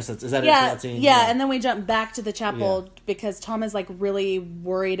Street. I guess is that it for that scene? Yeah, and then we jump back to the chapel because Tom is like really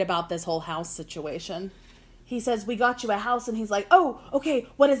worried about this whole house situation. He says, we got you a house, and he's like, oh, okay,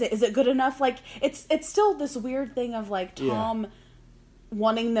 what is it? Is it good enough? Like, it's still this weird thing of, like, Tom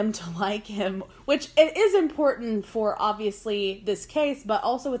wanting them to like him, which it is important for, obviously, this case, but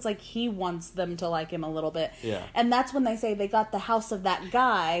also it's like he wants them to like him a little bit. Yeah. And that's when they say they got the house of that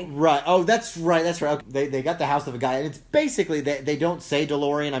guy. Right. Oh, that's right. Okay. They got the house of a guy, and it's basically, they don't say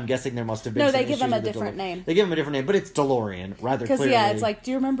DeLorean. I'm guessing there must have been No, some they give him issues a with different name. They give him a different name, but it's DeLorean, rather clearly. Because, it's like,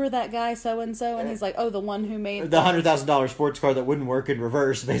 do you remember that guy so-and-so? And he's like, oh, the one who made... The $100,000 sports car that wouldn't work in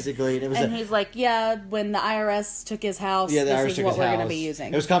reverse, basically. And he's like, yeah, when the IRS took his house, the this IRS is took what his we're house. going to be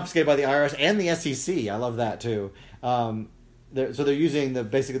using. It was confiscated by the IRS and the SEC. I love that, too. So they're using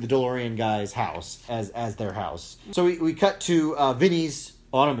basically the DeLorean guy's house as their house. So we cut to Vinny's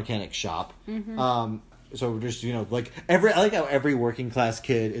auto mechanic shop. Mm-hmm. So we're just, I like how every working class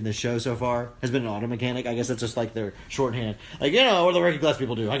kid in the show so far has been an auto mechanic. I guess that's just like their shorthand. Like, what do the working class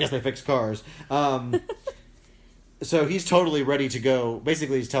people do? I guess they fix cars. So he's totally ready to go.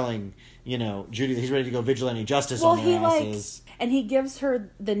 Basically, he's telling, Judy that he's ready to go vigilante justice on their asses. And he gives her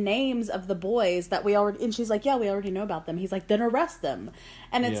the names of the boys that we already... And she's like, yeah, we already know about them. He's like, then arrest them.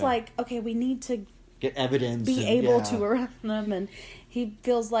 And it's like, okay, we need to... Get evidence. Be able to arrest them. And he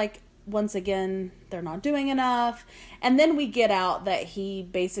feels like, once again, they're not doing enough. And then we get out that he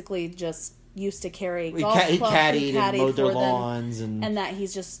basically just used to carry golf clubs. He caddied and mowed their lawns. And that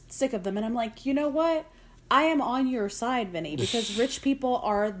he's just sick of them. And I'm like, you know what? I am on your side, Vinny, because rich people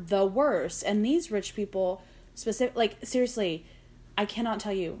are the worst. And these rich people... seriously, I cannot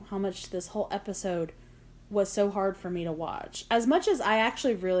tell you how much this whole episode was so hard for me to watch. As much as I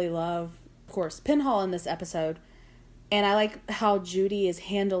actually really love, of course, Penhall in this episode, and I like how Judy is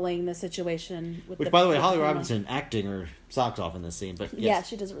handling the situation with by the way, Holly Robinson acting her socks off in this scene, but yeah,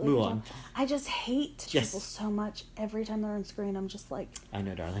 she does a really move good on. job. I just hate people so much. Every time they're on screen, I'm just like, I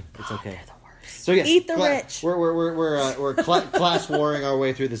know, darling, it's okay. They're the worst. So yes, eat the rich. We're class warring our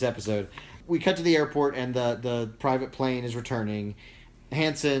way through this episode. We cut to the airport, and the private plane is returning.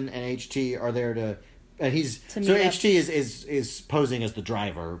 Hanson and HT are there and HT is posing as the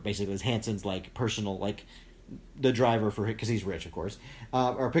driver, basically, as Hanson's personal the driver for because he's rich, of course,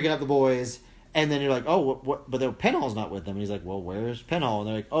 are picking up the boys, and then you're like, oh, what? But Penhall's not with them, and he's like, well, where's Penhall? And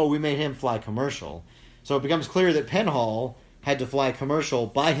they're like, oh, we made him fly commercial. So it becomes clear that Penhall had to fly commercial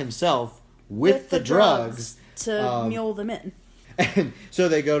by himself with the drugs to mule them in. And so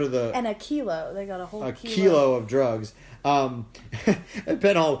they go to and a kilo. They got a whole kilo of drugs. And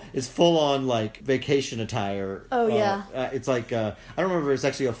Penhall is full on vacation attire. Oh yeah, it's I don't remember if it's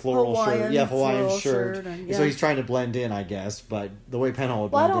actually a floral shirt. Yeah, Hawaiian shirt. So he's trying to blend in, I guess. But the way Penhall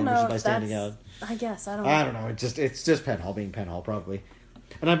would blend in was just by standing out. I guess I don't know. It's just Penhall being Penhall, probably.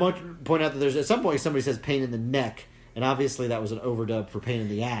 And I want to point out that there's at some point somebody says pain in the neck. And obviously that was an overdub for pain in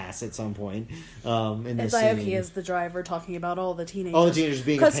the ass at some point in this scene. He is the driver talking about all the teenagers. All the teenagers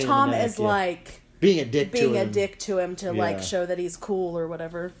being a pain in the neck. Because Tom is being a dick to him to like Yeah. show that he's cool or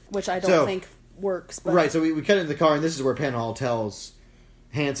whatever, which I don't think works. But. Right, so we cut into the car, and this is where Penhall tells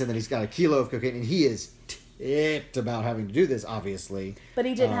Hanson that he's got a kilo of cocaine, and he is ticked about having to do this, obviously. But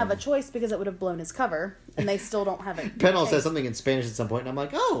he didn't have a choice because it would have blown his cover, and they still don't have it. Penhall says something in Spanish at some point, and I'm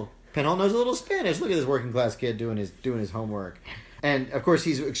like, oh, Penhall knows a little Spanish. Look at this working class kid doing his homework. And, of course,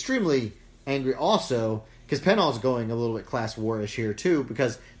 he's extremely angry also, because Penhall's going a little bit class warish here, too,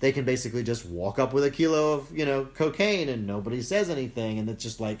 because they can basically just walk up with a kilo of, cocaine, and nobody says anything, and it's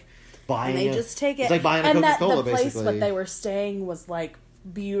just like buying and they just take it. It's like buying a and Coca-Cola, the place basically. what they were staying was, like,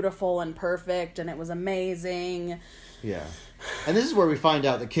 beautiful and perfect, and it was amazing. Yeah. And this is where we find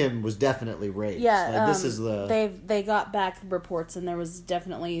out that Kim was definitely raped. Yeah, this is the... They got back reports, and there was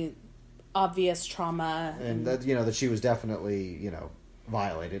definitely obvious trauma. And that, that she was definitely,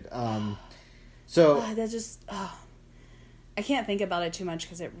 violated. So... that just... I can't think about it too much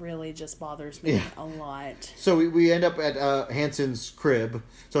because it really just bothers me a lot. So we end up at Hanson's crib.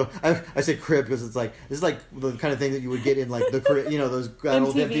 So I say crib because it's like, this is like the kind of thing that you would get in like the crib, those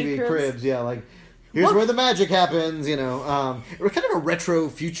old MTV cribs. Yeah, like, here's where the magic happens, We're kind of a retro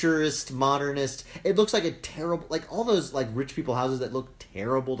futurist, modernist. It looks like a terrible, like all those like rich people houses that look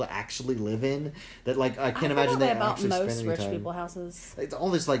terrible to actually live in. That like, I can't imagine they about actually most spend any rich time. people houses. It's all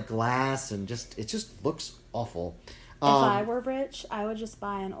this like glass and it just looks awful. If I were rich, I would just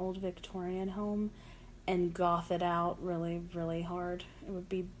buy an old Victorian home and goth it out really, really hard. It would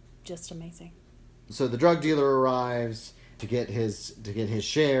be just amazing. So the drug dealer arrives to get his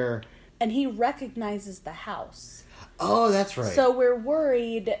share, and he recognizes the house. Oh, that's right. So we're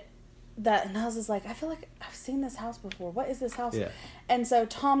worried that Niles is like, I feel like I've seen this house before. What is this house? Yeah. And so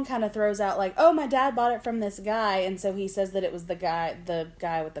Tom kind of throws out like, oh, my dad bought it from this guy, and so he says that it was the guy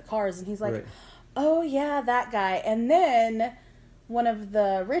with the cars, and he's like. Right. Oh, yeah, that guy. And then one of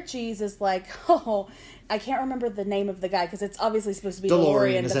the Richies is like, oh, I can't remember the name of the guy because it's obviously supposed to be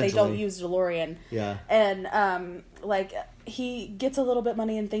DeLorean, but they don't use DeLorean. Yeah. And, he gets a little bit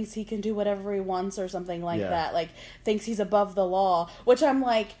money and thinks he can do whatever he wants or something like that. Like, thinks he's above the law, which I'm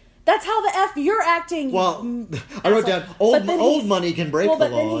like, that's how the F you're acting. Well, I wrote down old money can break the law. But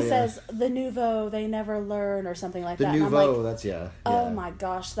then he says, the nouveau, they never learn or something like that. The nouveau, and I'm like, that's, oh my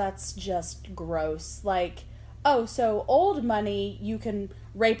gosh, that's just gross. Like, oh, so old money, you can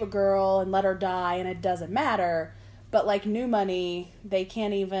rape a girl and let her die and it doesn't matter. But, like, new money, they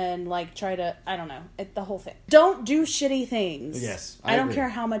can't even, like, try to, I don't know, the whole thing. Don't do shitty things. Yes, I don't agree. care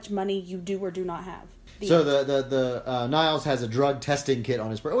how much money you do or do not have. So the Niles has a drug testing kit on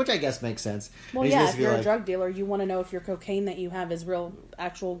his person, which I guess makes sense. Well, yeah, if you're a drug dealer, you want to know if your cocaine that you have is real,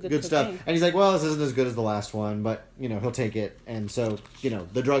 actual good cocaine. Stuff. And he's like, well, this isn't as good as the last one, but, he'll take it. And so,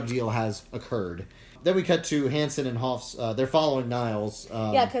 the drug deal has occurred. Then we cut to Hanson and Hoff's, they're following Niles.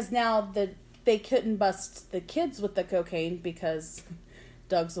 Yeah, because now they couldn't bust the kids with the cocaine because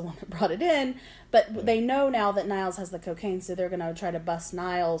Doug's the one that brought it in. But they know now that Niles has the cocaine, so they're going to try to bust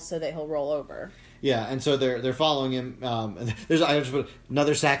Niles so that he'll roll over. Yeah, and so they're following him. I just put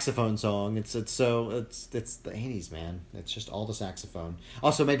another saxophone song. It's the 80s, man. It's just all the saxophone.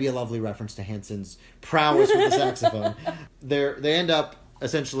 Also, maybe a lovely reference to Hanson's prowess with the saxophone. They end up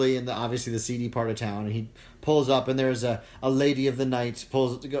essentially in obviously the seedy part of town, and he pulls up, and there's a lady of the night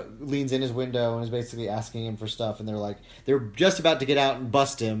leans in his window and is basically asking him for stuff, and they're just about to get out and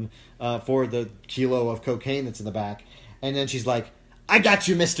bust him for the kilo of cocaine that's in the back, and then she's like, I got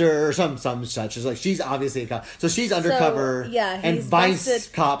you, mister, or some such. It's like, she's obviously a cop. So she's undercover, and Vice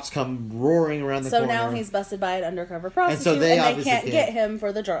cops come roaring around the corner. So now he's busted by an undercover prostitute, and so they can't get him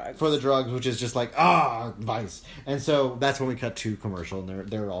for the drugs. Which is just like, Vice. And so that's when we cut to commercial, and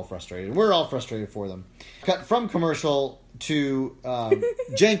they're all frustrated. We're all frustrated for them. Cut from commercial to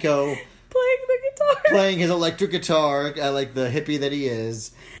Janko playing the guitar. Playing his electric guitar, like the hippie that he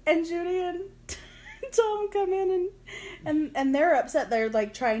is. And Judy and Tom come in and they're upset. They're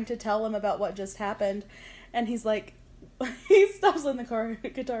like trying to tell him about what just happened, and he's like, he stops in the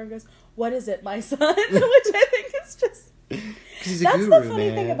guitar and goes, "What is it, my son?" Which I think is just. That's guru, the funny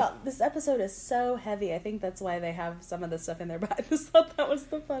man. thing about this episode is so heavy. I think that's why they have some of the stuff in there. But I just thought that was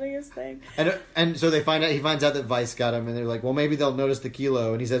the funniest thing. And so he finds out that Vice got him, and they're like, well, maybe they'll notice the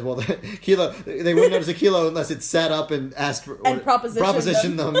kilo. And he says, well, the kilo, they wouldn't notice a kilo unless it sat up and asked for and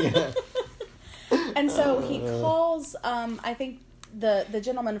propositioned them. Yeah. And so he calls, I think the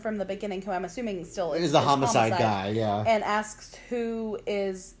gentleman from the beginning, who I'm assuming still is the homicide guy, yeah, and asks who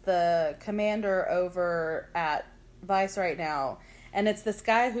is the commander over at Vice right now, and it's this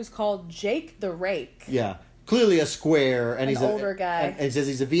guy who's called Jake the Rake. Yeah, clearly a square, and he's older guy. And he says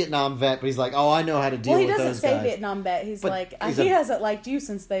he's a Vietnam vet, but he's like, oh, I know how to deal with those guys. Well, he doesn't say Vietnam vet. He's like, he hasn't liked you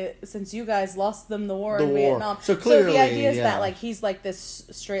since you guys lost them the war in Vietnam. So clearly, the idea is that like he's like this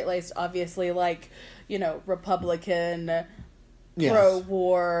straight-laced, obviously like, Republican,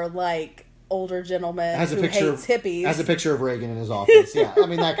 pro-war, like older gentleman who hates hippies. Has a picture of Reagan in his office. Yeah, I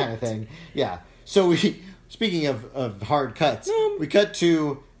mean that kind of thing. Yeah. So speaking of hard cuts, we cut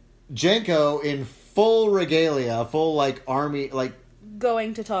to Jenko in full regalia, full like army, like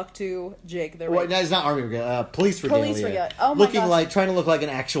going to talk to Jake. Well, no, it's not army regalia, police regalia. Police regalia. Oh my gosh. Trying to look like an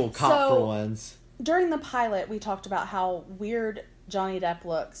actual cop for once. During the pilot, we talked about how weird Johnny Depp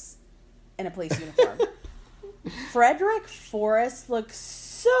looks in a police uniform. Frederick Forrest looks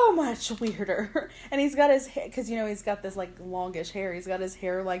so much weirder, and he's got his hair because he's got this like longish hair. He's got his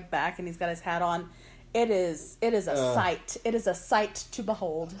hair like back, and he's got his hat on. It is a sight. It is a sight to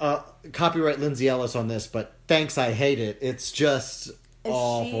behold. Copyright Lindsay Ellis on this, but thanks, I hate it. It's just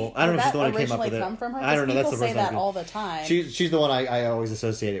awful. I don't know if she's the one who came up with it. From her? I don't know. That's the person. People say that all the time. She's the one I always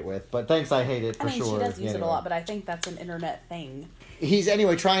associate it with. But thanks, I hate it for sure. She does use it a lot, but I think that's an internet thing. He's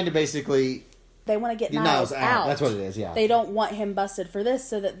trying to basically. They want to get Niles out. That's what it is, yeah. They don't want him busted for this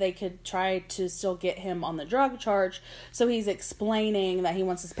so that they could try to still get him on the drug charge. So he's explaining that he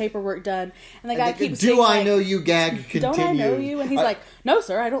wants his paperwork done. And the guy keeps saying, Do I know you, gag, continue. Don't I know you? And he's like, no,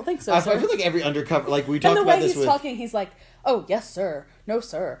 sir, I don't think so, sir. I feel like every undercover, like we talked about this with... And the way he's talking, he's like, oh, yes, sir. No,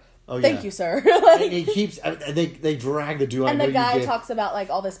 sir. Oh, Thank you, sir. And he keeps... They drag the do I know you. And the guy talks about like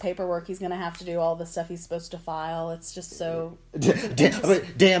all this paperwork he's going to have to do, all the stuff he's supposed to file. It's just so...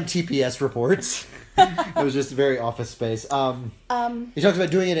 Damn TPS reports. It was just very Office Space. He talks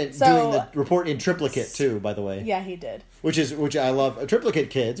about doing the report in triplicate too, by the way. Yeah, he did. Which I love. Triplicate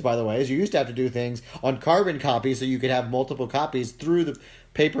kids, by the way, is you used to have to do things on carbon copies so you could have multiple copies through the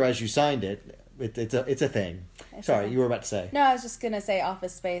paper as you signed it. It's a thing. Sorry, you were about to say. No, I was just gonna say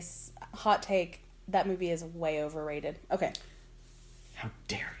Office Space. Hot take: that movie is way overrated. Okay. How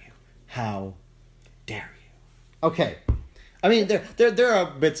dare you? How dare you? Okay. I mean, there are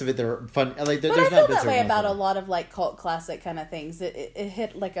bits of it that are fun. Like, but I feel that way about a lot of like cult classic kind of things. It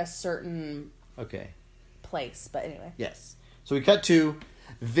hit like a certain place, but anyway. Yes. So we cut to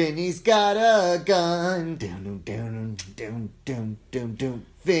Vinny's got a gun. Doom doom doom doom doom doom.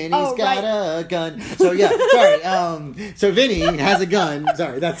 Vinny's got a gun. So yeah, sorry. So Vinny has a gun.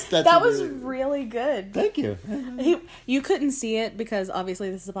 Sorry, that was really good. Thank you. You couldn't see it because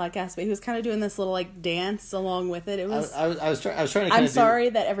obviously this is a podcast, but he was kind of doing this little like dance along with it. It was. I was trying to. I'm sorry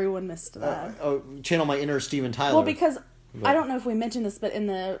that everyone missed that. Channel my inner Steven Tyler. Well, because I don't know if we mentioned this, but in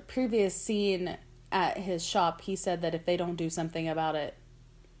the previous scene at his shop, he said that if they don't do something about it,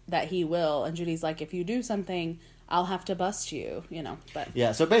 that he will. And Judy's like, if you do something, I'll have to bust you, But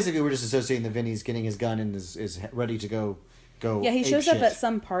yeah, so basically we're just associating that Vinny's getting his gun and is ready to go. Yeah, he shows up at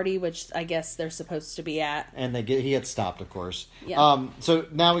some party, which I guess they're supposed to be at, and he gets stopped, of course. Yeah. So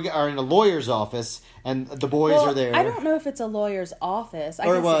now we are in a lawyer's office, and the boys are there. I don't know if it's a lawyer's office. I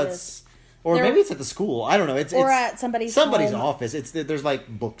guess it is. Or maybe it's at the school. I don't know. It's at somebody's home. office. There's like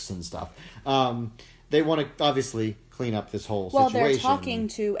books and stuff. They want to obviously clean up this whole situation. Well, they're talking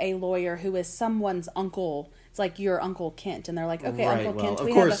to a lawyer who is someone's uncle. It's like your Uncle Kent, and they're like, okay, right, Uncle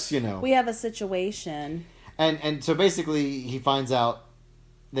Kent, we have a situation. And so basically he finds out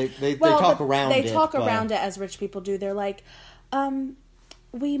they talk around it. They talk around it as rich people do. They're like,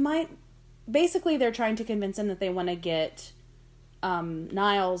 we might. Basically, they're trying to convince him that they want to get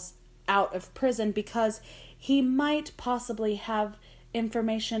Niles out of prison because he might possibly have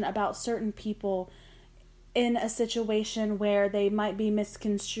information about certain people in a situation where they might be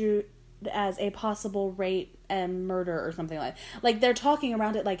misconstrued as a possible rape and murder or something like they're talking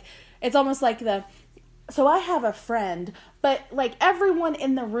around it like it's almost like so I have a friend, but like everyone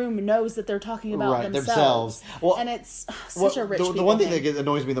in the room knows that they're talking about themselves. Well, and it's such a rich the one thing that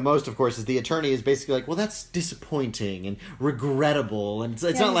annoys me the most, of course, is the attorney is basically like, well, that's disappointing and regrettable, and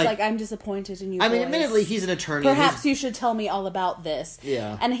it's not like I'm disappointed in you. I mean, admittedly, he's an attorney. Perhaps you should tell me all about this.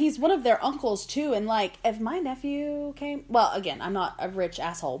 Yeah, and he's one of their uncles too. And like, if my nephew came, well, again, I'm not a rich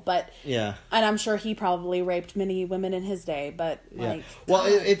asshole, but yeah, and I'm sure he probably raped many women in his day. But like, well,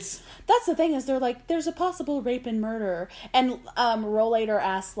 it's that's the thing is they're like, there's a possible rape and murder, and Rollator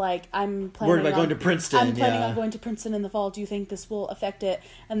asks like, I'm planning on going to Princeton. I'm planning on going to Princeton in the fall. Do you think this will affect it?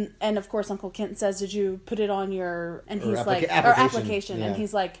 And of course Uncle Kent says, did you put it on your application? Yeah. And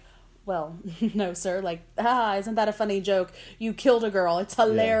he's like, well, no, sir. Like, isn't that a funny joke? You killed a girl. It's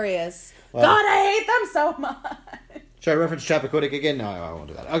hilarious. Yeah. Well, God, I hate them so much. Should I reference Chappaquiddick again? No, I won't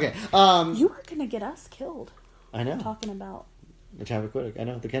do that. Okay. You were gonna get us killed. I know. Talking about Chappaquiddick. I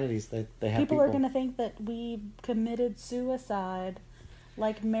know the Kennedys. They have People are going to think that we committed suicide,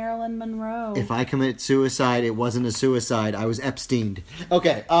 like Marilyn Monroe. If I commit suicide, it wasn't a suicide. I was Epsteined.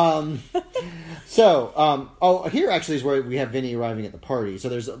 Okay. Here actually is where we have Vinny arriving at the party. So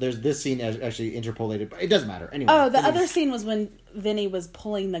there's this scene actually interpolated, but it doesn't matter anyway. Oh, the other scene was when Vinny was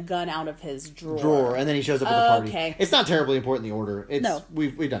pulling the gun out of his drawer, and then he shows up at the party. Okay. It's not terribly important the order. No,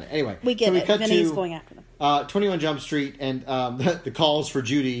 we've done it anyway. We get it. Vinny's going after them. 21 Jump Street, and the calls for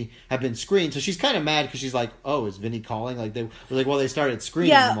Judy have been screened, so she's kind of mad because she's like, "Oh, is Vinny calling?" Like they were like, "Well, they started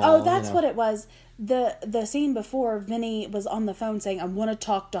screening them all." Oh, that's what it was. The scene before, Vinny was on the phone saying, "I want to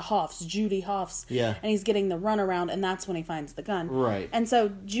talk to Hoffs, Judy Hoffs." Yeah, and he's getting the runaround, and that's when he finds the gun. Right, and so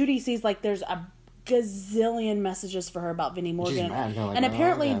Judy sees like there's a gazillion messages for her about Vinny Morgan, she's mad, like, and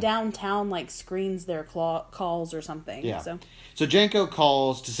apparently downtown like screens their calls or something. Yeah. So Janko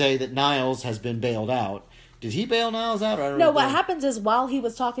calls to say that Niles has been bailed out. Did he bail Niles out? Or I don't know. No, what happens is while he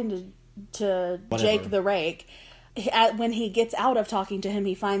was talking to Jake the Rake, when he gets out of talking to him,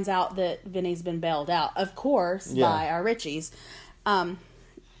 he finds out that Vinny's been bailed out, of course, by our Richies,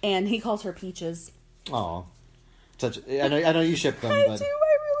 and he calls her Peaches. Oh, I know you ship them. I but... do. I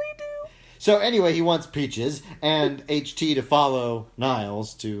really do. So anyway, he wants Peaches and HT to follow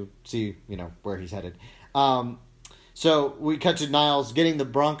Niles to see, where he's headed. So we cut to Niles getting the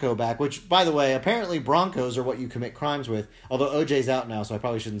Bronco back, which, by the way, apparently Broncos are what you commit crimes with. Although OJ's out now, so I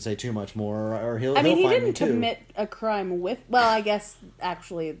probably shouldn't say too much more, or he'll he find me didn't too. commit a crime with... Well, I guess,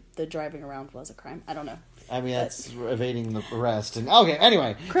 actually, the driving around was a crime. I don't know. I mean, that's evading the arrest. And okay,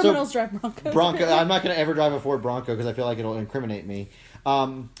 anyway. Criminals drive Broncos. I'm not going to ever drive a Ford Bronco because I feel like it'll incriminate me.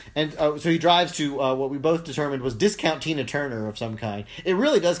 So he drives to what we both determined was Discount Tina Turner of some kind. It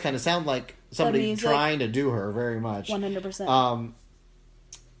really does kind of sound like somebody trying to do her very much. 100%.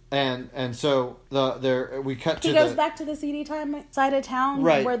 And so we cut to he goes back to the seedy side of town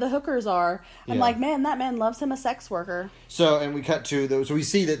where the hookers are. I'm like, man, that man loves him a sex worker. So, and we cut to so we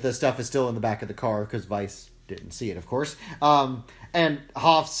see that the stuff is still in the back of the car because Vice didn't see it, of course. And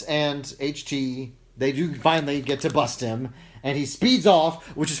Hoffs and HT, they do finally get to bust him. And he speeds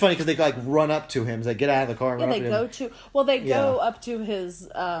off, which is funny because they like run up to him. As they get out of the car and run up to him. Go up to his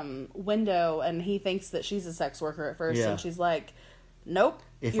window, and he thinks that she's a sex worker at first, and she's like, "Nope,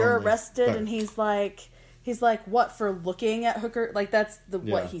 you're arrested." And he's like, "What, for looking at hooker?" Like that's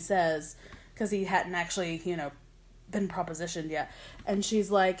what he says because he hadn't actually been propositioned yet. And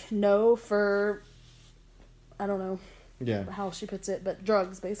she's like, "No, for I don't know." Yeah, how she puts it, but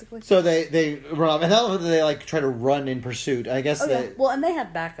drugs basically. So they run off, and they like try to run in pursuit. I guess. Well, and they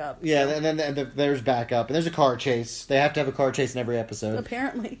have backup. Yeah, so. and then there's backup, and there's a car chase. They have to have a car chase in every episode.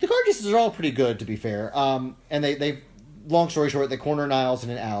 Apparently, the car chases are all pretty good, to be fair. And they long story short, they corner Niles in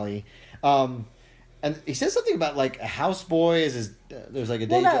an alley. And he says something about like a houseboy is his. There's like a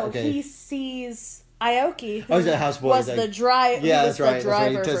day. Well, no, he sees Aoki, who he's a houseboy. was the driver. Yeah, that's right.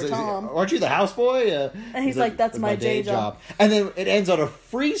 Driver for Tom. Aren't you the houseboy? And he's like, "That's my day job." And then it ends on a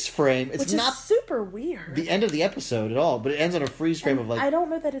freeze frame. It's which not is super weird. The end of the episode at all, but it ends on a freeze frame of like. I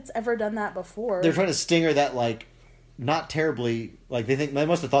don't know that it's ever done that before. They're trying to stinger that like, not terribly. Like they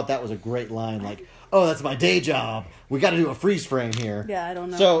must have thought that was a great line. Like, oh, that's my day job. We got to do a freeze frame here. Yeah, I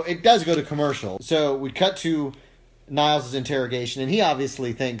don't know. So it does go to commercial. So we cut to Niles' interrogation, and he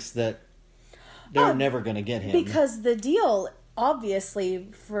obviously thinks that. They're never going to get him. Because the deal, obviously,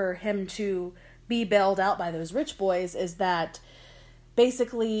 for him to be bailed out by those rich boys is that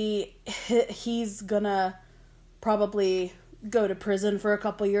basically he's going to probably go to prison for a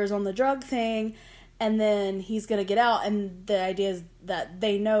couple years on the drug thing, and then he's going to get out. And the idea is that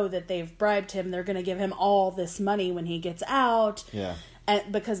they know that they've bribed him. They're going to give him all this money when he gets out. Yeah.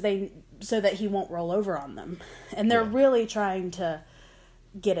 Because so that he won't roll over on them. And they're really trying to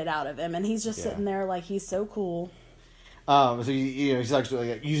get it out of him, and he's just sitting there like he's so cool. So he's actually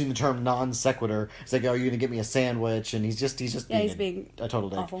like, using the term non sequitur. It's like, "Oh, you're gonna get me a sandwich," and he's just being a total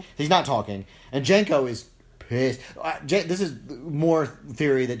dick. Awful. He's not talking, and Janko is pissed. This is more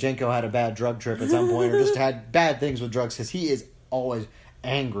theory that Janko had a bad drug trip at some point, or just had bad things with drugs because he is always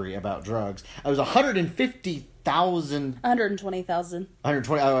angry about drugs. It was 150,000. 120,000.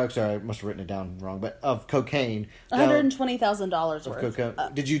 120. Oh, sorry, I must have written it down wrong. But of cocaine, $120,000 worth. Cocaine.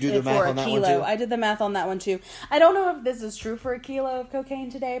 Did you do the math on that one too? I did the math on that one too. I don't know if this is true for a kilo of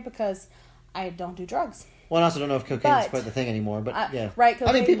cocaine today because I don't do drugs. Well, I also don't know if cocaine is quite the thing anymore. But yeah, right.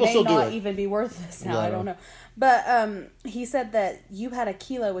 Cocaine, I mean, people still do it. May not even be worth this now. Yeah. I don't know. But he said that you had a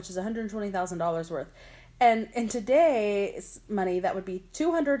kilo, which is $120,000 worth. And in today's money, that would be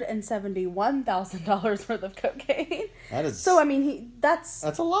 $271,000 worth of cocaine. That is so. I mean, that's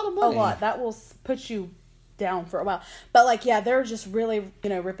a lot of money. A lot that will put you down for a while. But, like, yeah, they're just really,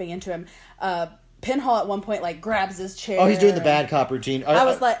 ripping into him. Pinhole at one point, like, grabs his chair. Oh, he's doing the bad cop routine. I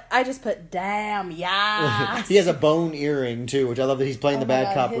was like, I just put, damn, yeah. He has a bone earring, too, which I love that he's playing the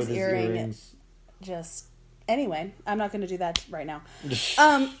bad cop with his earrings. Just, anyway, I'm not going to do that right now.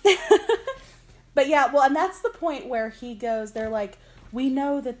 But yeah, well, and that's the point where he goes, they're like, we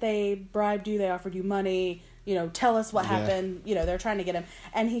know that they bribed you, they offered you money, tell us what happened, they're trying to get him.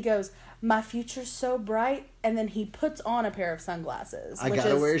 And he goes, my future's so bright, and then he puts on a pair of sunglasses. I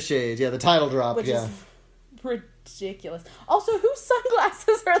gotta wear shades. Yeah, the title drop. Which is ridiculous. Also, whose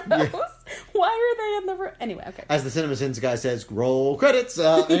sunglasses are those? Yeah. Why are they in the room? Anyway, okay. As the CinemaSins guy says, roll credits.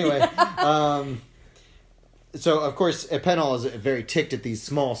 Anyway, so of course, Penhall is very ticked at these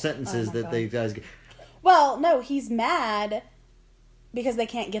small sentences that they guys get. Well, no, he's mad because they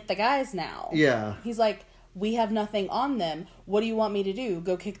can't get the guys now. Yeah. He's like, we have nothing on them. What do you want me to do?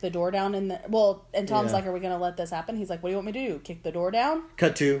 Go kick the door down in the... Well, and Tom's like, are we going to let this happen? He's like, what do you want me to do? Kick the door down?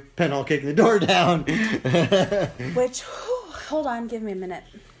 Cut to Penhall kicking the door down. Which, hold on, give me a minute.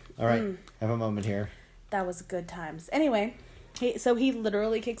 All right, have a moment here. That was good times. Anyway, he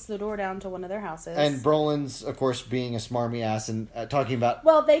literally kicks the door down to one of their houses. And Brolin's, of course, being a smarmy ass and talking about...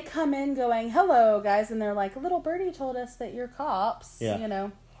 Well, they come in going, hello, guys, and they're like, little birdie told us that you're cops,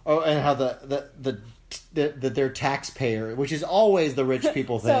 Oh, and how that they're taxpayer, which is always the rich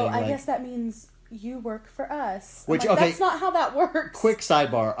people thing. So I guess that means you work for us. That's not how that works. Quick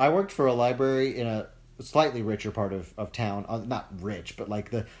sidebar. I worked for a library in a slightly richer part of town. Not rich, but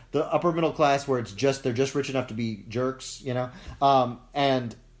like the upper middle class where they're just rich enough to be jerks,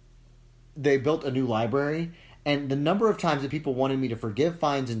 and they built a new library, and the number of times that people wanted me to forgive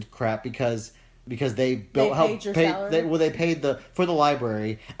fines and crap because they paid for the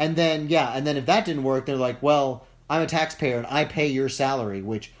library, and then if that didn't work, they're like, well, I'm a taxpayer and I pay your salary,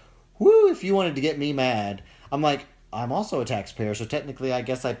 which, if you wanted to get me mad, I'm like, I'm also a taxpayer, so technically I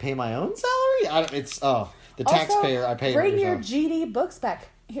guess I pay my own salary? The taxpayer, I pay. Bring your GD books back.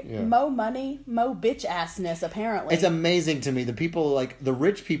 Mo money, mo bitch assness, apparently. It's amazing to me. The people, like, the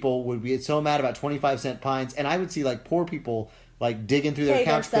rich people would be so mad about 25-cent fines, and I would see, like, poor people... like digging through their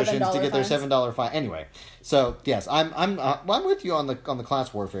couch cushions to get their $7 fine. Anyway, so yes, I'm with you on the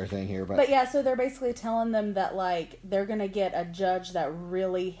class warfare thing here, but yeah, so they're basically telling them that like they're gonna get a judge that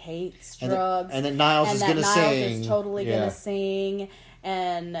really hates drugs, and that Niles is gonna sing, is totally gonna sing,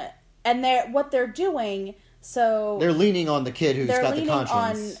 and what they're doing. So they're leaning on the kid who's got the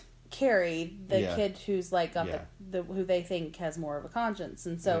conscience. On Carrie, the kid who's like got who they think has more of a conscience,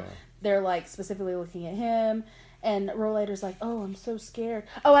 and so they're like specifically looking at him. And Rollator's like, oh, I'm so scared.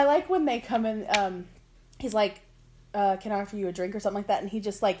 Oh, I like when they come in, he's like, can I offer you a drink or something like that? And he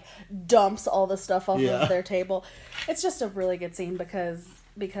just, like, dumps all the stuff off of their table. It's just a really good scene because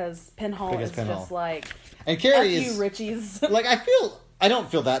Penhall is just like, and Carrie F you, Richies. Like, I don't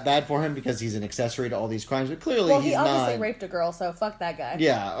feel that bad for him because he's an accessory to all these crimes, but clearly he's not. Well, he obviously raped a girl, so fuck that guy.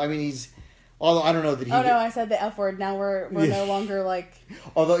 Yeah, I mean, although I don't know that he... Oh, no, I said the F word. Now we're no longer, like...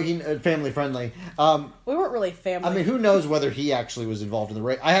 Although he family-friendly. We weren't really family. I mean, who knows whether he actually was involved in the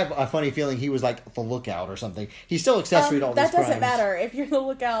rape. I have a funny feeling he was, like, the lookout or something. He's still accessory to all these crimes. That doesn't matter. If you're the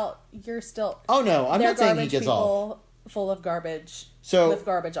lookout, you're still... Oh, no, I'm not saying he gets off. Full of garbage. So, with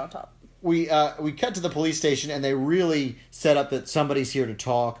garbage on top. We cut to the police station, and they really set up that somebody's here to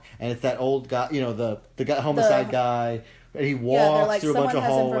talk, and it's that old guy, the guy, homicide guy... And he walks through a bunch of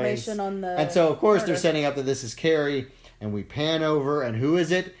hallways. And so, of course, they're setting up that this is Carrie. And we pan over, and who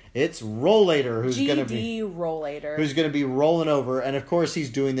is it? It's Rollator, who's going to be Rollator, who's going to be rolling over. And of course, he's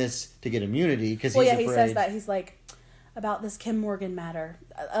doing this to get immunity because he's afraid. He says that he's like about this Kim Morgan matter.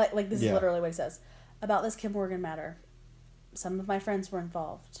 Like this is literally what he says about this Kim Morgan matter. Some of my friends were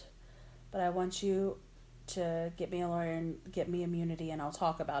involved, but I want you to get me a lawyer and get me immunity, and I'll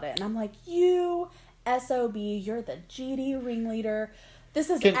talk about it. And I'm like, you. SOB, you're the GD ringleader.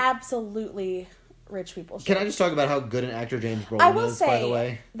 This is absolutely rich people shit. Can I just talk about how good an actor James Brolin is, by the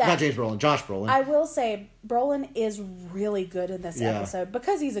way? Not James Brolin, Josh Brolin. I will say Brolin is really good in this episode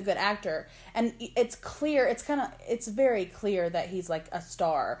because he's a good actor. And it's clear, it's very clear that he's like a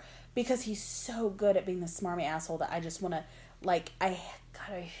star because he's so good at being the smarmy asshole that I just want to, like, I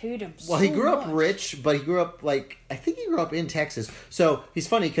hate him so much. Well, he grew up rich, but he grew up, like, I think he grew up in Texas. So, he's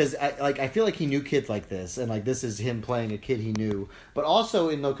funny because, I feel like he knew kids like this, and, like, this is him playing a kid he knew. But also,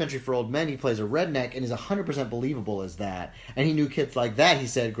 in No Country for Old Men, he plays a redneck and is 100% believable as that. And he knew kids like that, he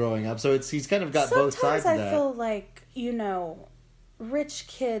said, growing up. So, he's kind of got both sides of that. Sometimes I feel like, rich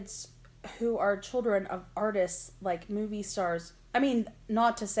kids who are children of artists, like movie stars, I mean,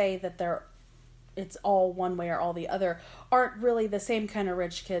 not to say that they're it's all one way or all the other, aren't really the same kind of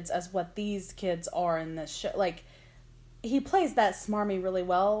rich kids as what these kids are in this show. Like, he plays that smarmy really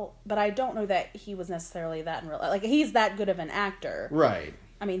well, but I don't know that he was necessarily that in real life. Like, he's that good of an actor. Right.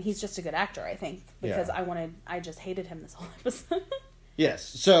 I mean, he's just a good actor, I think, because I just hated him this whole episode. Yes.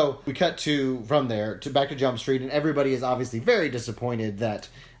 So we cut from there to back to Jump Street, and everybody is obviously very disappointed that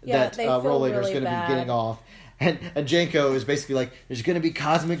Rollator is going to be getting off. And Janko is basically like, there's going to be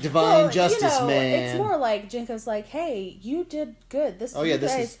cosmic divine justice, man. It's more like Janko's like, hey, you did good.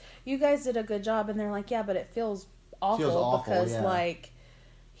 You guys did a good job. And they're like, yeah, but it feels awful because like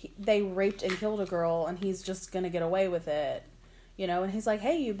they raped and killed a girl and he's just going to get away with it. You know, and he's like,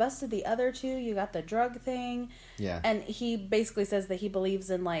 hey, you busted the other two. You got the drug thing. Yeah. And he basically says that he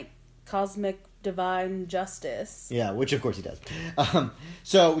believes in like cosmic divine justice. Yeah, which of course he does.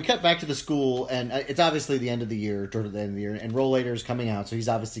 So we cut back to the school, and it's obviously the end of the year, toward the end of the year, and Rollator's coming out, so he's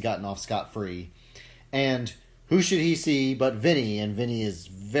obviously gotten off scot-free. And who should he see but Vinny? And Vinny is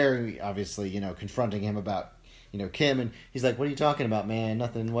very obviously, confronting him about, Kim, and he's like, what are you talking about, man?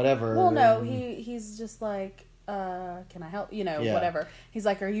 Nothing, whatever. Well, no, he's just like, can I help? Whatever. He's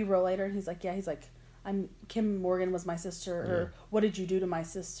like, are you Rollator? And he's like, yeah. He's like, Kim Morgan was my sister, or what did you do to my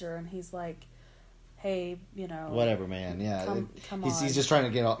sister? And he's like, hey, whatever, man. Yeah, come he's on. He's just trying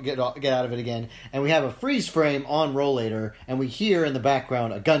to get out of it again. And we have a freeze frame on Rollator, and we hear in the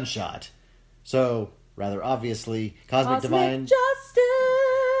background a gunshot. So rather obviously, cosmic divine justice.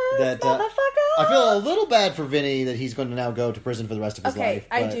 That I feel a little bad for Vinny that he's going to now go to prison for the rest of his life.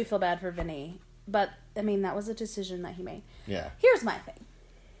 I do feel bad for Vinny, but I mean that was a decision that he made. Yeah. Here's my thing.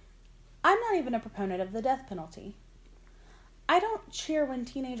 I'm not even a proponent of the death penalty. I don't cheer when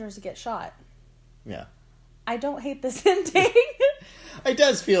teenagers get shot. Yeah. I don't hate this ending. It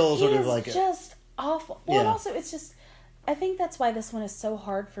does feel sort of like... It's just awful. Well, and also, it's just... I think that's why this one is so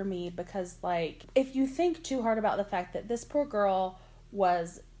hard for me, because, like, if you think too hard about the fact that this poor girl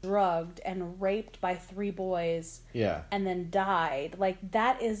was drugged and raped by 3 boys... Yeah. And then died, like,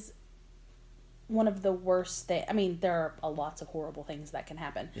 that is one of the worst things... I mean, there are lots of horrible things that can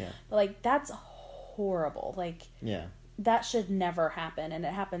happen. Yeah. But, like, that's horrible. Like... Yeah. That should never happen, and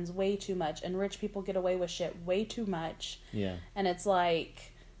it happens way too much, and rich people get away with shit way too much. Yeah. And it's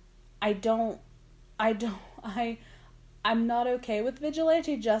like, I'm not okay with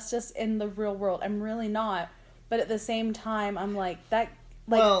vigilante justice in the real world. I'm really not. But at the same time, I'm like,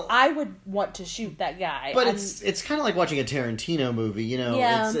 I would want to shoot that guy. But it's kind of like watching a Tarantino movie,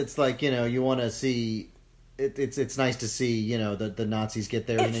 Yeah. It's like, you want to see... It's nice to see, the Nazis get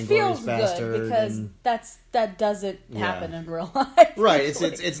there in Inglourious Basterds. It feels good because that doesn't happen in real life. Right.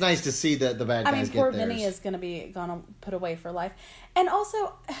 It's nice to see that the bad guys get there. Poor Vinny is going to be put away for life. And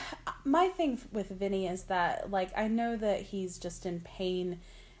also, my thing with Vinny is that, like, I know that he's just in pain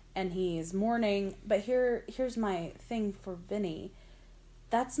and he's mourning, but here's my thing for Vinny.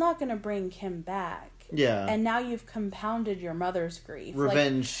 That's not going to bring Kim back. Yeah. And now you've compounded your mother's grief.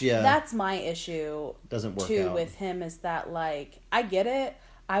 Revenge, like, that's my issue. Doesn't work too out. With him is that, like, I get it.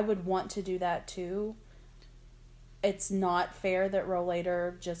 I would want to do that too. It's not fair that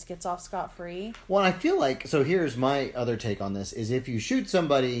Rollator just gets off scot-free. Well, I feel like, so here's my other take on this, is if you shoot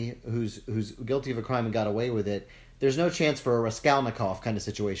somebody who's guilty of a crime and got away with it, there's no chance for a Raskolnikov kind of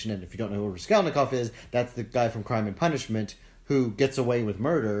situation. And if you don't know who Raskolnikov is, that's the guy from Crime and Punishment who gets away with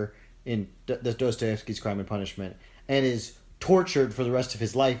murder in Dostoevsky's Crime and Punishment, and is tortured for the rest of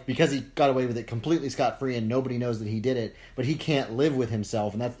his life because he got away with it completely scot-free and nobody knows that he did it, but he can't live with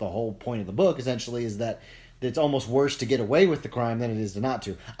himself, and that's the whole point of the book, essentially, is that it's almost worse to get away with the crime than it is to not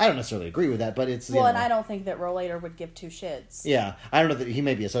to. I don't necessarily agree with that, but it's... and I don't think that Rollator would give 2 shits. Yeah, I don't know that he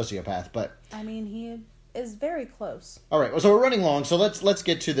may be a sociopath, but... I mean, he is very close. All right, so we're running long, so let's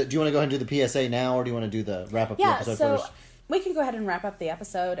get to the... Do you want to go ahead and do the PSA now, or do you want to do the wrap-up the episode first? We can go ahead and wrap up the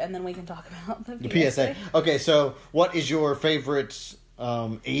episode, and then we can talk about the PSA. Okay, so what is your favorite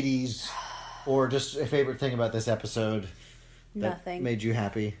 80s, or just a favorite thing about this episode that Nothing. Made you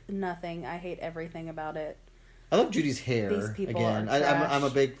happy? Nothing. I hate everything about it. I love Judy's hair. These people again. are trash. I'm a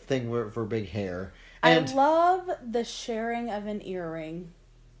big thing for big hair. And I love the sharing of an earring.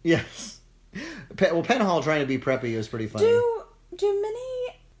 Yes. Penhall trying to be preppy was pretty funny. Do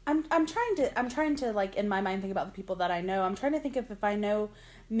many... I'm trying to like in my mind think about the people that I know. I'm trying to think if I know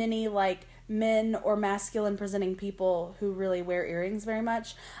many like men or masculine presenting people who really wear earrings very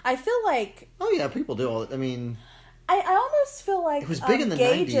much. I feel like people do. I mean, I almost feel like it was big in the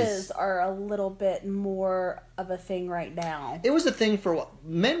gauges 90s. Are a little bit more of a thing right now. It was a thing for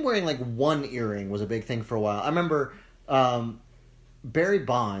men wearing like one earring was a big thing for a while. I remember Barry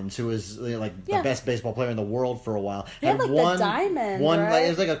Bonds, who was like the best baseball player in the world for a while, They had like the diamond, right? Like, it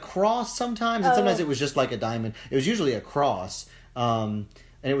was like a cross sometimes, and sometimes it was just like a diamond. It was usually a cross, and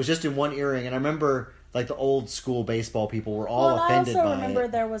it was just in one earring. And I remember like the old school baseball people were all offended by it. I also remember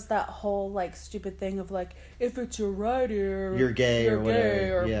there was that whole like stupid thing of like, if it's your right ear, you're gay or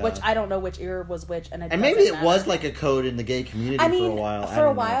whatever. Yeah. Which I don't know which ear was which, and maybe it was like a code in the gay community for a while. For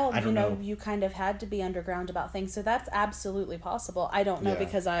a while, you know, you kind of had to be underground about things, so that's absolutely possible. I don't know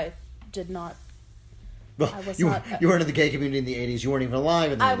because I did not. Well, you weren't in the gay community in the 80s. You weren't even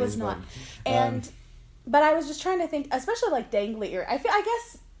alive in the 80s. I was not, but I was just trying to think, especially like dangly ear. I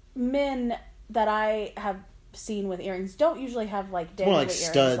guess men that I have seen with earrings don't usually have like dangly like earrings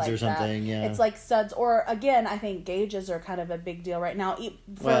studs like or something. That. Yeah, it's like studs, or again, I think gauges are kind of a big deal right now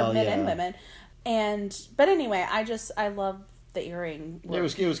for men and women. But anyway, I love the earring work.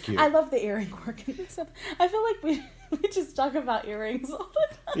 It was cute. I love the earring work. I feel like we just talk about earrings all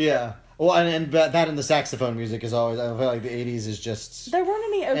the time. Yeah. Well, and that and the saxophone music is always. I feel like the 80s is just. There weren't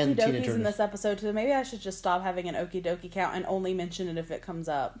any okie dokies in this episode, so maybe I should just stop having an okie dokie count and only mention it if it comes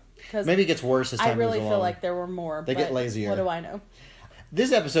up. Because maybe it gets worse as time goes along. I really feel like there were more. They get lazier. What do I know?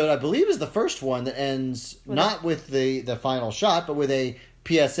 This episode, I believe, is the first one that ends not with the final shot, but with a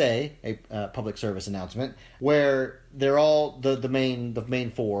PSA, a public service announcement, where they're all the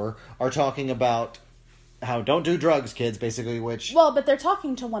main four are talking about how don't do drugs, kids, basically, which... Well, but they're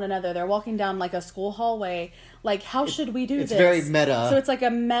talking to one another. They're walking down, like, a school hallway. Like, how should we do this? It's very meta. So it's like a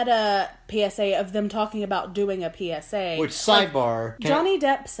meta PSA of them talking about doing a PSA. Which, sidebar... Johnny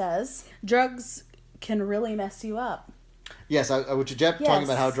Depp says, drugs can really mess you up. Yes, which Depp talking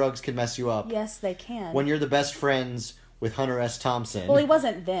about how drugs can mess you up. Yes, they can. When you're the best friends with Hunter S. Thompson. Well, he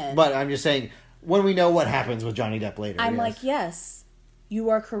wasn't then. But I'm just saying, when we know what happens with Johnny Depp later. I'm like, yes, you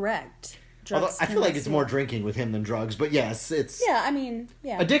are correct. Although I feel like it's more drinking with him than drugs, but yes, it's... Yeah, I mean,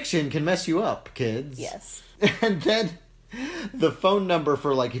 yeah. Addiction can mess you up, kids. Yes. And then the phone number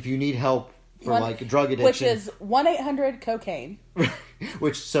for, like, if you need help for, like, drug addiction... Which is 1-800-COCAINE.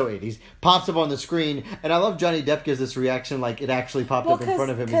 Which, so 80s, pops up on the screen, and I love Johnny Depp gives this reaction like it actually popped up in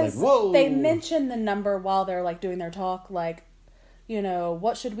front of him. He's like, whoa! They mention the number while they're, like, doing their talk, like, you know,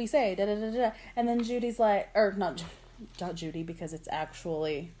 what should we say? Da-da-da-da. And then Judy's like... Or, not Judy, because it's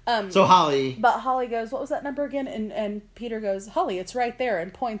actually so Holly, but Holly goes, what was that number again? And Peter goes, Holly, it's right there,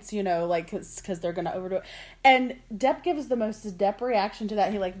 and points, you know, like, because they're gonna overdo it. And Depp gives the most Depp reaction to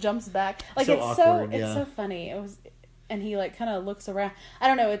that. He like jumps back, like so it's awkward, it's so funny. It was, and he like kind of looks around. I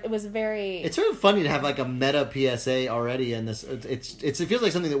don't know, it was very. It's sort of funny to have like a meta PSA already in this. It feels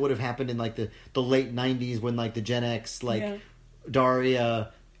like something that would have happened in like the late 90s when like the Gen X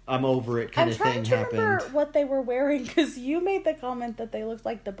Daria. I'm over it kind of thing happened. I'm trying to remember what they were wearing, because you made the comment that they looked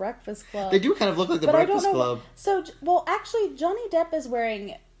like the Breakfast Club. They do kind of look like the Breakfast Club. So, well, actually, Johnny Depp is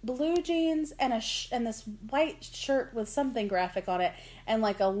wearing blue jeans and and this white shirt with something graphic on it, and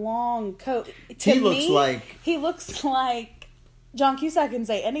like a long coat. He looks like John Cusack can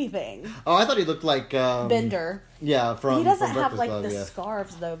say anything. Oh, I thought he looked like Bender. Yeah, he doesn't have like the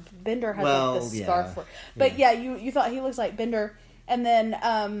scarves though. Bender has like the scarf. But yeah, you thought he looks like Bender. And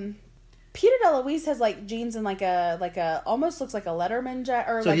then Peter DeLuise has like jeans and like a almost looks like a Letterman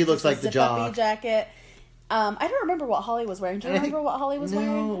jacket, or so like he looks like the jock jacket. I don't remember what Holly was wearing. Do you remember what Holly was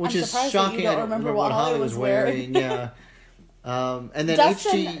wearing? No, which I'm is shocking. That you don't remember what Holly was wearing. Yeah. And then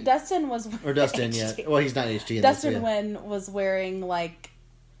Dustin was or Dustin, HG. Yeah. Well, he's not HG. Dustin was wearing like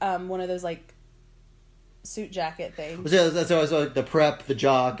one of those like suit jacket things. So it was like the prep, the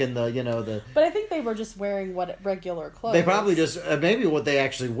jock, and the. But I think they were just wearing regular clothes. They probably just maybe what they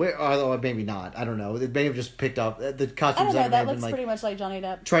actually wear, although maybe not. I don't know. They may have just picked up the costumes. I don't know. That looks pretty much like Johnny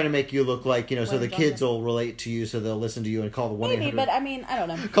Depp. Trying to make you look like so the kids will relate to you, so they'll listen to you and call the 1-800. Maybe, but I mean, I don't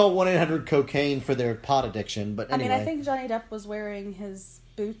know. Call 1-800-COCAINE for their pot addiction. But anyway, I mean, I think Johnny Depp was wearing his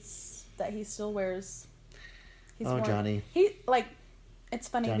boots that he still wears. Johnny. It's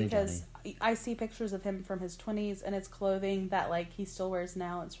funny because I see pictures of him from his 20s and his clothing that like he still wears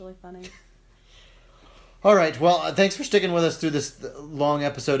now. It's really funny. All right. Well, thanks for sticking with us through this long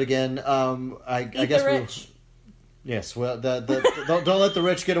episode again. I guess rich. Yes. Well, don't let the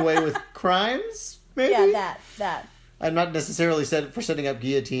rich get away with crimes. Maybe. Yeah, that. I'm not necessarily for setting up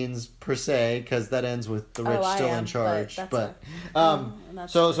guillotines per se, because that ends with the rich still in charge.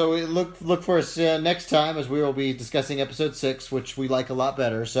 So we look for us next time, as we will be discussing episode 6, which we like a lot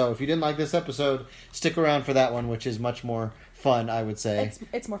better. So if you didn't like this episode, stick around for that one, which is much more fun, I would say.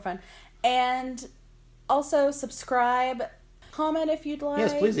 It's more fun. And also subscribe, comment if you'd like.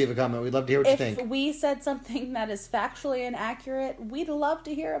 Yes, please leave a comment. We'd love to hear what you think. If we said something that is factually inaccurate, we'd love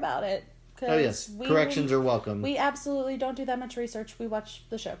to hear about it. Oh, yes. Corrections are welcome. We absolutely don't do that much research. We watch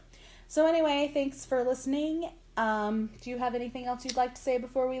the show. So anyway, thanks for listening. Do you have anything else you'd like to say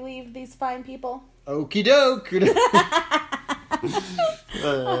before we leave these fine people? Okie doke.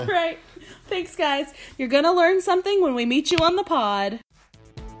 All right. Thanks, guys. You're going to learn something when we meet you on the pod.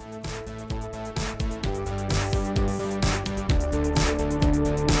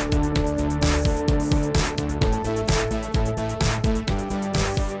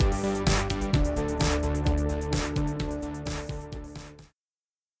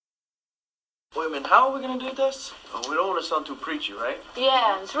 Wait a minute, how are we going to do this? Oh, we don't want to sound too preachy, right?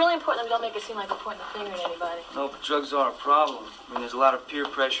 Yeah, it's really important that we don't make it seem like we're pointing the finger at anybody. No, but drugs are a problem. I mean, there's a lot of peer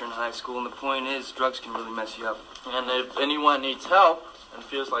pressure in high school, and the point is, drugs can really mess you up. And if anyone needs help and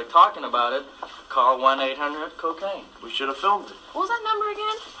feels like talking about it, call 1-800-COCAINE. We should have filmed it. What was that number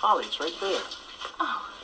again? Holly, it's right there. Oh.